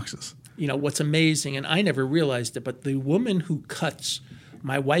dollar boxes. What's amazing, and I never realized it, but the woman who cuts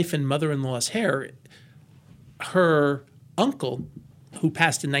my wife and mother-in-law's hair, her uncle, who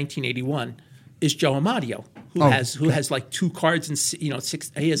passed in 1981, is Joe Amadio, who has like 2 cards and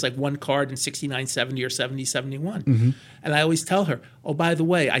he has like 1 card in 69, 70 or 70, 71. And I always tell her, oh, by the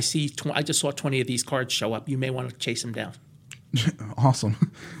way, I just saw 20 of these cards show up. You may want to chase them down. Awesome.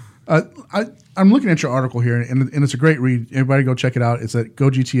 I'm looking at your article here, and it's a great read. Everybody go check it out. It's at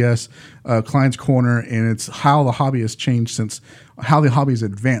GoGTS, Client's Corner, and it's how the hobby has changed how the hobby has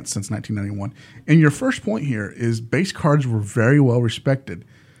advanced since 1991. And your first point here is base cards were very well respected.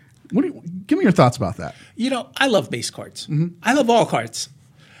 Give me your thoughts about that. I love base cards. I love all cards.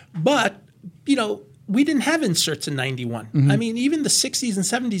 But, we didn't have inserts in 91. I mean, even the 60s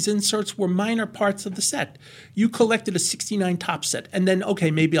and 70s inserts were minor parts of the set. You collected a 69 top set, and then,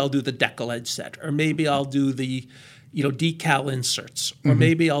 okay, maybe I'll do the decal edge set, or maybe I'll do the, decal inserts, or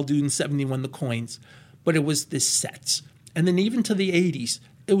maybe I'll do in 71 the coins. But it was the sets. And then even to the 80s,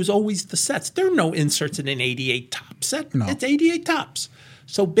 it was always the sets. There are no inserts in an 88 top set. No. It's 88 tops.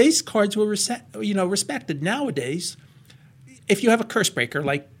 So base cards were respected. Nowadays, if you have a curse breaker,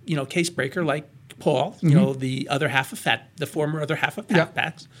 like, case breaker, like Paul, the other half of the former other half of Fat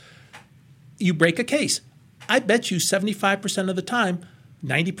Packs, you break a case. I bet you 75% of the time,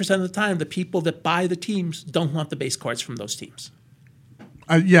 90% of the time, the people that buy the teams don't want the base cards from those teams.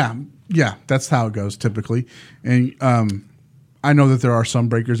 Yeah, that's how it goes typically. And I know that there are some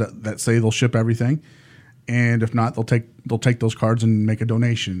breakers that say they'll ship everything, and if not, they'll take those cards and make a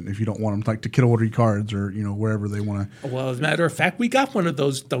donation if you don't want them, like to Kid Order cards or wherever they want to. Well, as a matter of fact, we got one of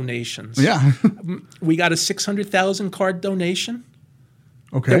those donations. Yeah, we got a 600,000 card donation.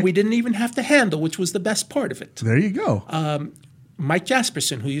 Okay, that we didn't even have to handle, which was the best part of it. There you go. Mike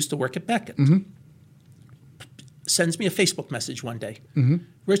Jasperson, who used to work at Beckett, sends me a Facebook message one day.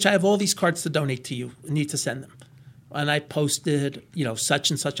 Rich, I have all these cards to donate to you. I need to send them. And I posted, such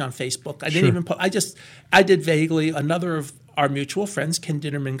and such on Facebook. I didn't even post. I did vaguely. Another of our mutual friends, Ken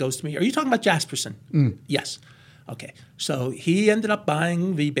Dinnerman, goes to me, are you talking about Jasperson? Yes. Okay. So he ended up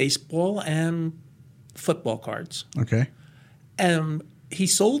buying the baseball and football cards. Okay. And he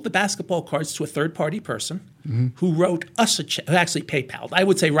sold the basketball cards to a third-party person who wrote us a check, actually PayPal. I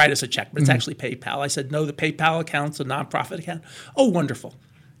would say write us a check, but it's actually PayPal. I said, no, the PayPal account's a nonprofit account. Oh, wonderful.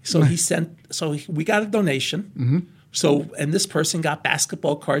 So we got a donation. Mm-hmm. So, and this person got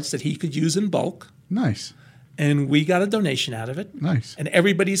basketball cards that he could use in bulk. Nice. And we got a donation out of it. Nice. And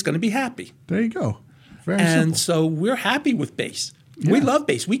everybody's going to be happy. There you go. Very And simple. so we're happy with base. Yeah. We love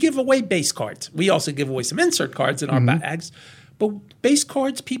base. We give away base cards. We also give away some insert cards in our Mm-hmm. bags. But base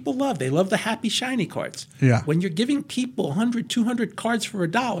cards people love. They love the happy, shiny cards. Yeah. When you're giving people 100, 200 cards for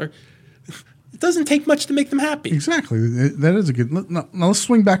 $1, it doesn't take much to make them happy. Exactly. That is a good. Now let's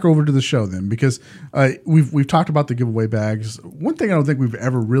swing back over to the show then, because we've talked about the giveaway bags. One thing I don't think we've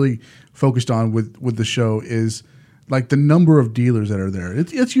ever really focused on with the show is like the number of dealers that are there.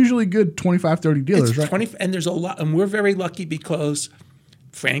 It's usually good 25, 30 dealers, It's right? 20, and there's a lot, and we're very lucky because,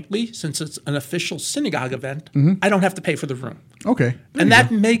 frankly, since it's an official synagogue event, I don't have to pay for the room. Okay. There And you that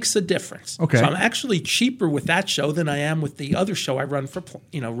go. makes a difference. Okay. So I'm actually cheaper with that show than I am with the other show I run for,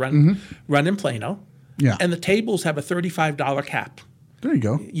 run in Plano. Yeah. And the tables have a $35 cap. There you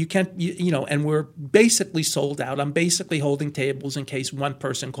go. You can't, and we're basically sold out. I'm basically holding tables in case one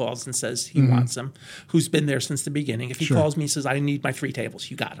person calls and says he wants them, who's been there since the beginning. If he Sure. calls me and says, I need my 3 tables,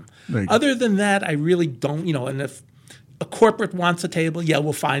 you got them. There you go. Other than that, I really don't, and if a corporate wants a table, yeah,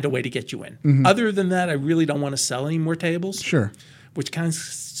 we'll find a way to get you in. Other than that, I really don't want to sell any more tables. Sure. Which kind of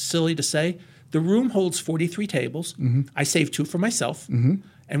silly to say. The room holds 43 tables. I save 2 for myself,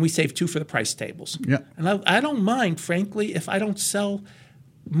 and we save 2 for the price tables. Yeah. And I don't mind, frankly, if I don't sell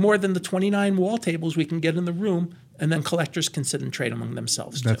more than the 29 wall tables we can get in the room, and then collectors can sit and trade among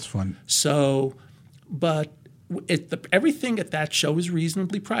themselves too. That's fun. So, but everything at that show is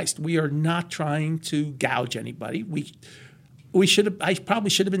reasonably priced. We are not trying to gouge anybody. I probably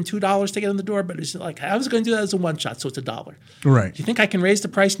should have been $2 to get in the door, but it's like I was going to do that as a one shot, so it's $1. Right. Do you think I can raise the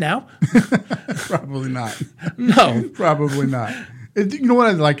price now? Probably not. No. Probably not. You know what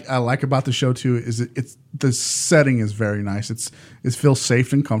I like about the show too is it's the setting is very nice. It feels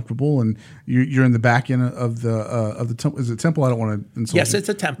safe and comfortable, and you're in the back end of the temple. Is it temple? I don't want to insult. Yes, you. it's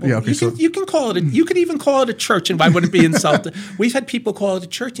a temple. Yeah, okay, You can call it. You could even call it a church, and I wouldn't be insulted. We've had people call it a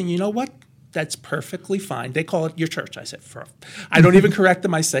church, and you know what? That's perfectly fine. They call it your church. I said, I don't even correct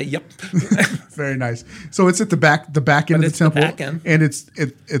them. I say, yep. Very nice. So it's at the back end of the it's the temple, back end. and it's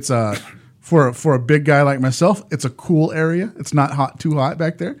for a big guy like myself, it's a cool area. It's not too hot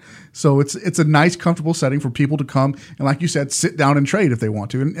back there, so it's a nice, comfortable setting for people to come and, like you said, sit down and trade if they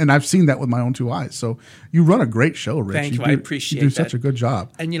want to. And I've seen that with my own 2 eyes. So you run a great show, Rich. Thank you. I appreciate you do that. such a good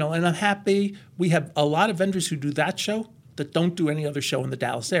job. And and I'm happy. We have a lot of vendors who do that show that don't do any other show in the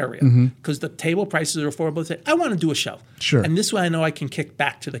Dallas area because the table prices are affordable. They say, I want to do a show. Sure. And this way I know I can kick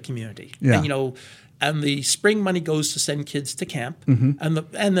back to the community. Yeah. And, and the spring money goes to send kids to camp, and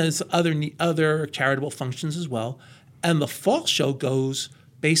there's other charitable functions as well. And the fall show goes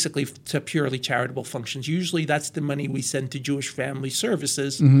basically to purely charitable functions. Usually that's the money we send to Jewish Family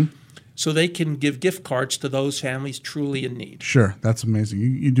Services so they can give gift cards to those families truly in need. Sure, that's amazing.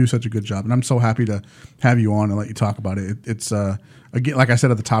 You do such a good job, and I'm so happy to have you on and let you talk about it. It's again, like I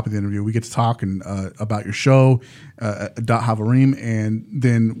said at the top of the interview, we get to talk about your show, Dot Havarim, and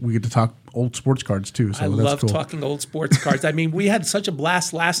then we get to talk old sports cards too. So I that's love cool. talking old sports cards. I mean, we had such a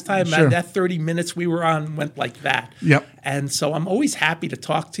blast last time. Sure. That 30 minutes we were on went like that. Yep. And so I'm always happy to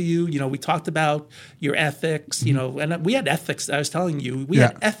talk to you. We talked about your ethics, and we had ethics. I was telling you, we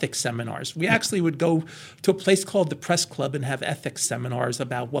had ethics seminars. We actually would go to a place called the Press Club and have ethics seminars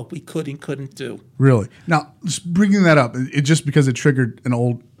about what we could and couldn't do. Really? Now, just bringing that up, it just because it triggered an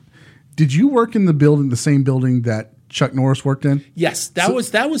old. Did you work in the same building that Chuck Norris worked in? Yes, that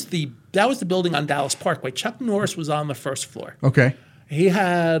was the building on Dallas Parkway. Chuck Norris was on the first floor. Okay. He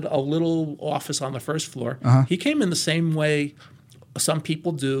had a little office on the first floor. He came in the same way some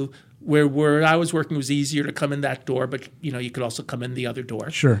people do, where I was working, it was easier to come in that door, but you could also come in the other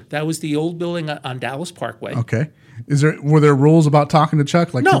door. Sure. That was the old building on Dallas Parkway. Okay. Were there rules about talking to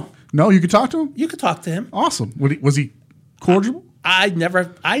Chuck? No. No, you could talk to him? You could talk to him. Awesome. Was he cordial? I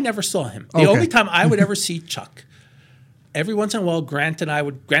never saw him. The Okay. only time I would ever see Chuck, every once in a while, Grant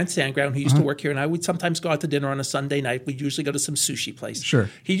Sandground, who used to work here, and I would sometimes go out to dinner on a Sunday night. We'd usually go to some sushi place. Sure.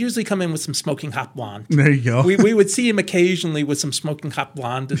 He'd usually come in with some smoking hot blonde. There you go. We would see him occasionally with some smoking hot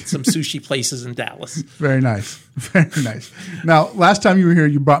blonde at some sushi places in Dallas. Very nice. Very nice. Now, last time you were here,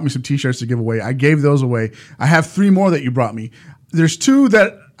 you brought me some T-shirts to give away. I gave those away. I have 3 more that you brought me. There's 2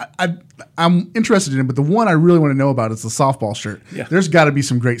 that I'm interested in, but the one I really want to know about is the softball shirt. Yeah. There's got to be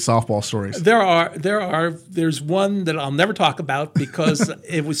some great softball stories. There's one that I'll never talk about because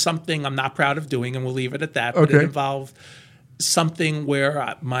it was something I'm not proud of doing, and we'll leave it at that. But it Okay. involved something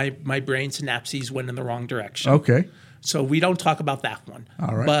where my brain synapses went in the wrong direction. Okay. So we don't talk about that one.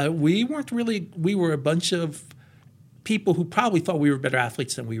 All right. But we were a bunch of people who probably thought we were better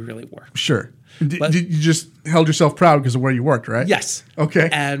athletes than we really were. Sure. But- You just held yourself proud because of where you worked, right? Yes. Okay.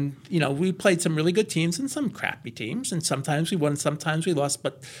 And, we played some really good teams and some crappy teams, and sometimes we won, sometimes we lost.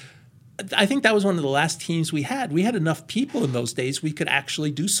 But I think that was one of the last teams we had. We had enough people in those days we could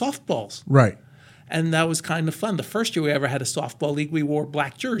actually do softballs. Right. And that was kind of fun. The first year we ever had a softball league, we wore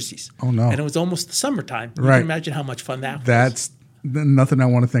black jerseys. Oh, no. And it was almost the summertime. You Right. can imagine how much fun that was. That's nothing I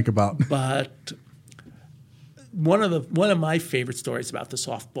want to think about. But one of my favorite stories about the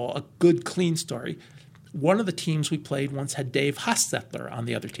softball, a good, clean story. One of the teams we played once had Dave Hostetler on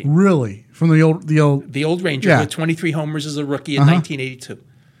the other team. Really? From the old The old Ranger Yeah. with 23 homers as a rookie in 1982.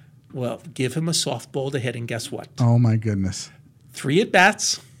 Well, give him a softball to hit, and guess what? Oh my goodness. 3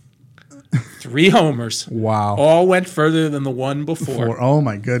 at-bats, 3 homers. Wow. All went further than the one before. Oh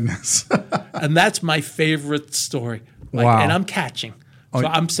my goodness. And that's my favorite story. Wow. And I'm catching.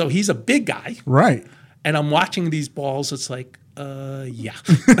 So he's a big guy, Right. and I'm watching these balls. It's like, yeah.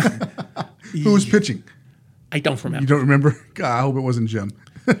 Who was pitching? I don't remember. You don't remember? God, I hope it wasn't Jim.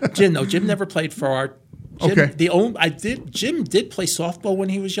 Jim never played for our. Jim, Okay. Jim did play softball when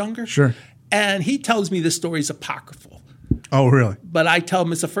he was younger. Sure. And he tells me this story is apocryphal. Oh, really? But I tell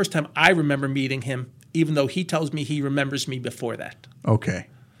him it's the first time I remember meeting him, even though he tells me he remembers me before that. Okay.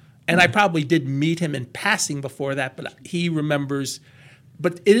 And I probably did meet him in passing before that, but he remembers.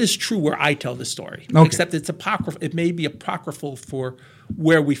 But it is true where I tell the story, Okay. except it's apocryphal. It may be apocryphal for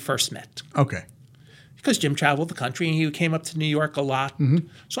where we first met, Okay. because Jim traveled the country and he came up to New York a lot. Mm-hmm.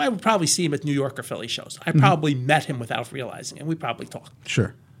 So I would probably see him at New York or Philly shows. I probably met him without realizing it. We probably talked.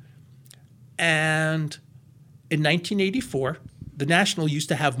 Sure. And in 1984, the National used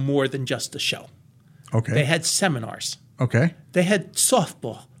to have more than just a show. Okay. They had seminars. Okay. They had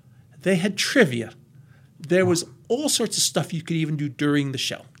softball. They had trivia. There was all sorts of stuff you could even do during the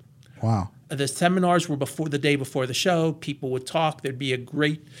show. Wow. The seminars were the day before the show. People would talk. There'd be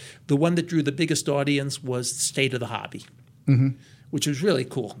the one that drew the biggest audience was State of the Hobby, which was really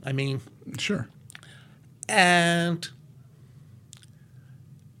cool. I mean, Sure. and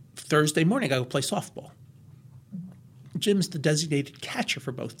Thursday morning I would play softball. Jim's the designated catcher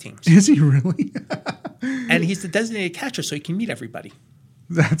for both teams. Is he really? And he's the designated catcher so he can meet everybody.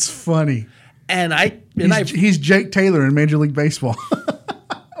 That's funny. And He's Jake Taylor in Major League Baseball.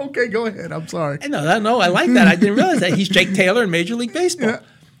 Okay, go ahead. I'm sorry. No, I like that. I didn't realize that. He's Jake Taylor in Major League Baseball. Yeah.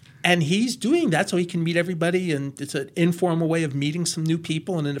 And he's doing that so he can meet everybody, and it's an informal way of meeting some new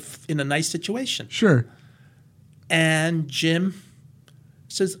people and in a nice situation. Sure. And Jim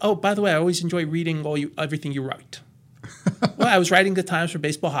says, "Oh, by the way, I always enjoy reading everything you write." Well, I was writing the Times for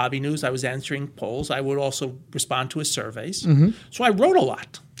Baseball Hobby News. I was answering polls. I would also respond to his surveys. So I wrote a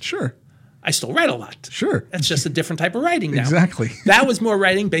lot. Sure. I still write a lot. Sure. That's just a different type of writing now. Exactly. That was more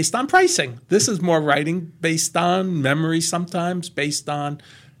writing based on pricing. This is more writing based on memory sometimes, based on,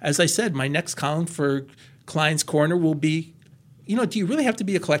 as I said, my next column for Client's Corner will be, do you really have to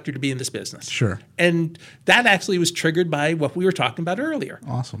be a collector to be in this business? Sure. And that actually was triggered by what we were talking about earlier.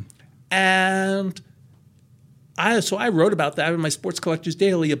 Awesome. And I wrote about that in my Sports Collectors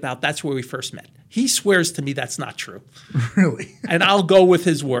Daily about that's where we first met. He swears to me that's not true. Really? And I'll go with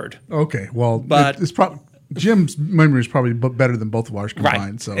his word. Okay. Well, But- it's probably Jim's memory is probably better than both of ours combined.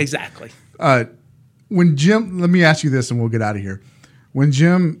 Right. So Exactly. when Jim, let me ask you this, and we'll get out of here. When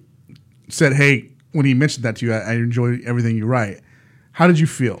Jim said, "Hey," when he mentioned that to you, I enjoy everything you write. How did you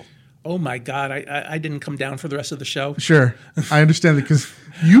feel? Oh my God! I didn't come down for the rest of the show. Sure, I understand it because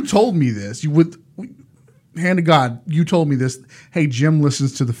you told me this. Hand to God, you told me this. Hey, Jim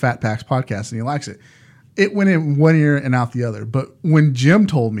listens to the Fat Packs podcast and he likes it. It went in one ear and out the other. But when Jim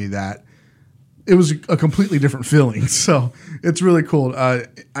told me that, it was a completely different feeling. So it's really cool.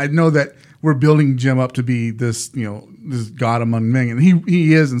 I know that we're building Jim up to be this, this God among men, and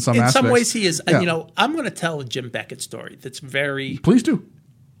he is in some aspects. In some ways, he is. Yeah. And, I'm going to tell a Jim Beckett story that's very. Please do.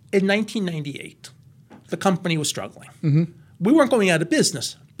 In 1998, the company was struggling. We weren't going out of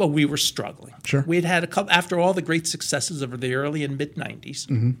business, but we were struggling. Sure. We had a couple, after all the great successes of the early and mid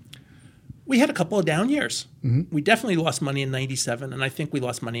 90s, we had a couple of down years. We definitely lost money in 97, and I think we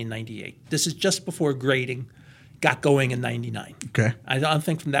lost money in 98. This is just before grading got going in 99. Okay. I don't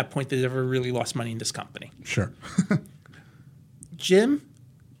think from that point they ever really lost money in this company. Sure. Jim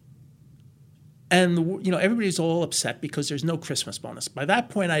and everybody's all upset because there's no Christmas bonus. By that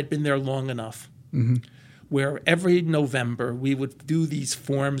point, I had been there long enough where every November we would do these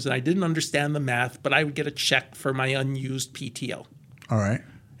forms, and I didn't understand the math, but I would get a check for my unused PTO. All right.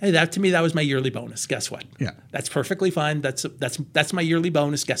 Hey, to me that was my yearly bonus. Guess what? Yeah. That's perfectly fine. That's my yearly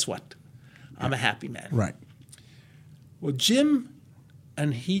bonus. Guess what? I'm a happy man. Right. Well, Jim,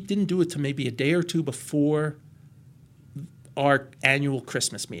 and he didn't do it till maybe a day or two before our annual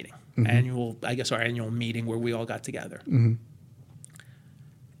Christmas meeting, our annual meeting where we all got together. Mm-hmm.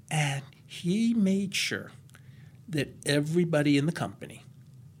 And he made sure that everybody in the company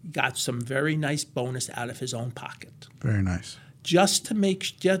got some very nice bonus out of his own pocket. Very nice. Just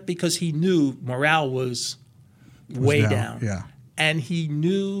because he knew morale was way down. Yeah. And he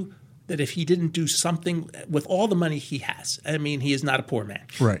knew that if he didn't do something with all the money he has, I mean, he is not a poor man.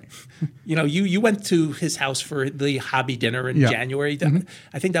 Right. You went to his house for the hobby dinner in January. Mm-hmm.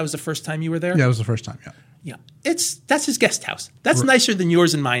 I think that was the first time you were there. Yeah, it was the first time. Yeah. That's his guest house. That's nicer than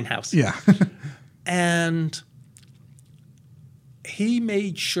yours and mine house. Yeah. And he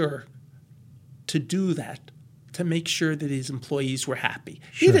made sure to do that, to make sure that his employees were happy.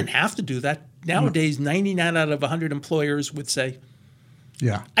 Sure. He didn't have to do that. Nowadays, 99 out of 100 employers would say,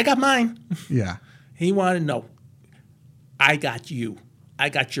 yeah, I got mine. Yeah. He wanted to know, I got you. I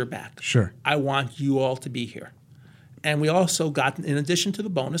got your back. Sure. I want you all to be here. And we also got, in addition to the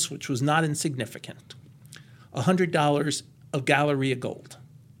bonus, which was not insignificant, $100 of Galleria Gold.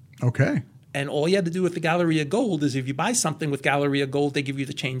 Okay. And all you had to do with the Galleria Gold is if you buy something with Galleria Gold, they give you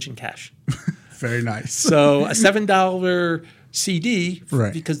the change in cash. Very nice. So a $7 CD,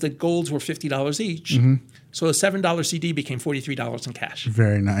 right, because the golds were $50 each. Mm-hmm. So a $7 CD became $43 in cash.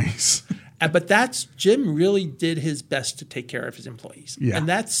 Very nice. But Jim really did his best to take care of his employees. Yeah. And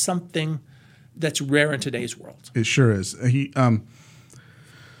that's something that's rare in today's world. It sure is. He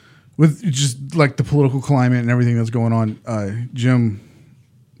with just like the political climate and everything that's going on,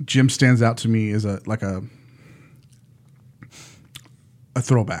 Jim stands out to me as a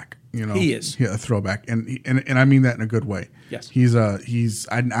throwback. He is. Yeah, a throwback, and I mean that in a good way. Yes.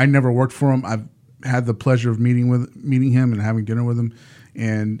 I never worked for him. I've had the pleasure of meeting him and having dinner with him,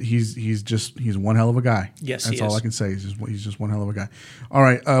 and he's one hell of a guy. Yes, that's all I can say. He's just one hell of a guy. All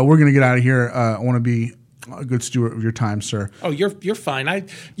right, we're gonna get out of here. I want to be a good steward of your time, sir. Oh, you're fine. I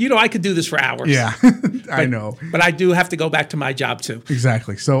could do this for hours. Yeah, I know. But I do have to go back to my job too.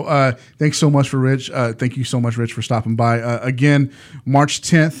 Exactly. So thanks so much for Rich. Thank you so much, Rich, for stopping by. Again, March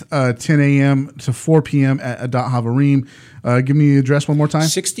 10th, 10 a.m. to 4 p.m. at Adat Havarim. Give me the address one more time.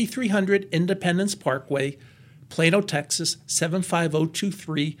 6300 Independence Parkway, Plano, Texas,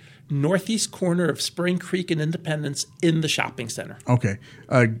 75023, northeast corner of Spring Creek and Independence in the shopping center. Okay.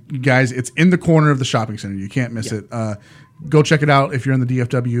 Guys, it's in the corner of the shopping center. You can't miss it. Go check it out if you're in the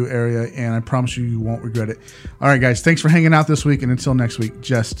DFW area, and I promise you won't regret it. All right, guys, thanks for hanging out this week, and until next week,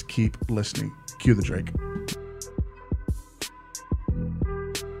 just keep listening. Cue the Drake.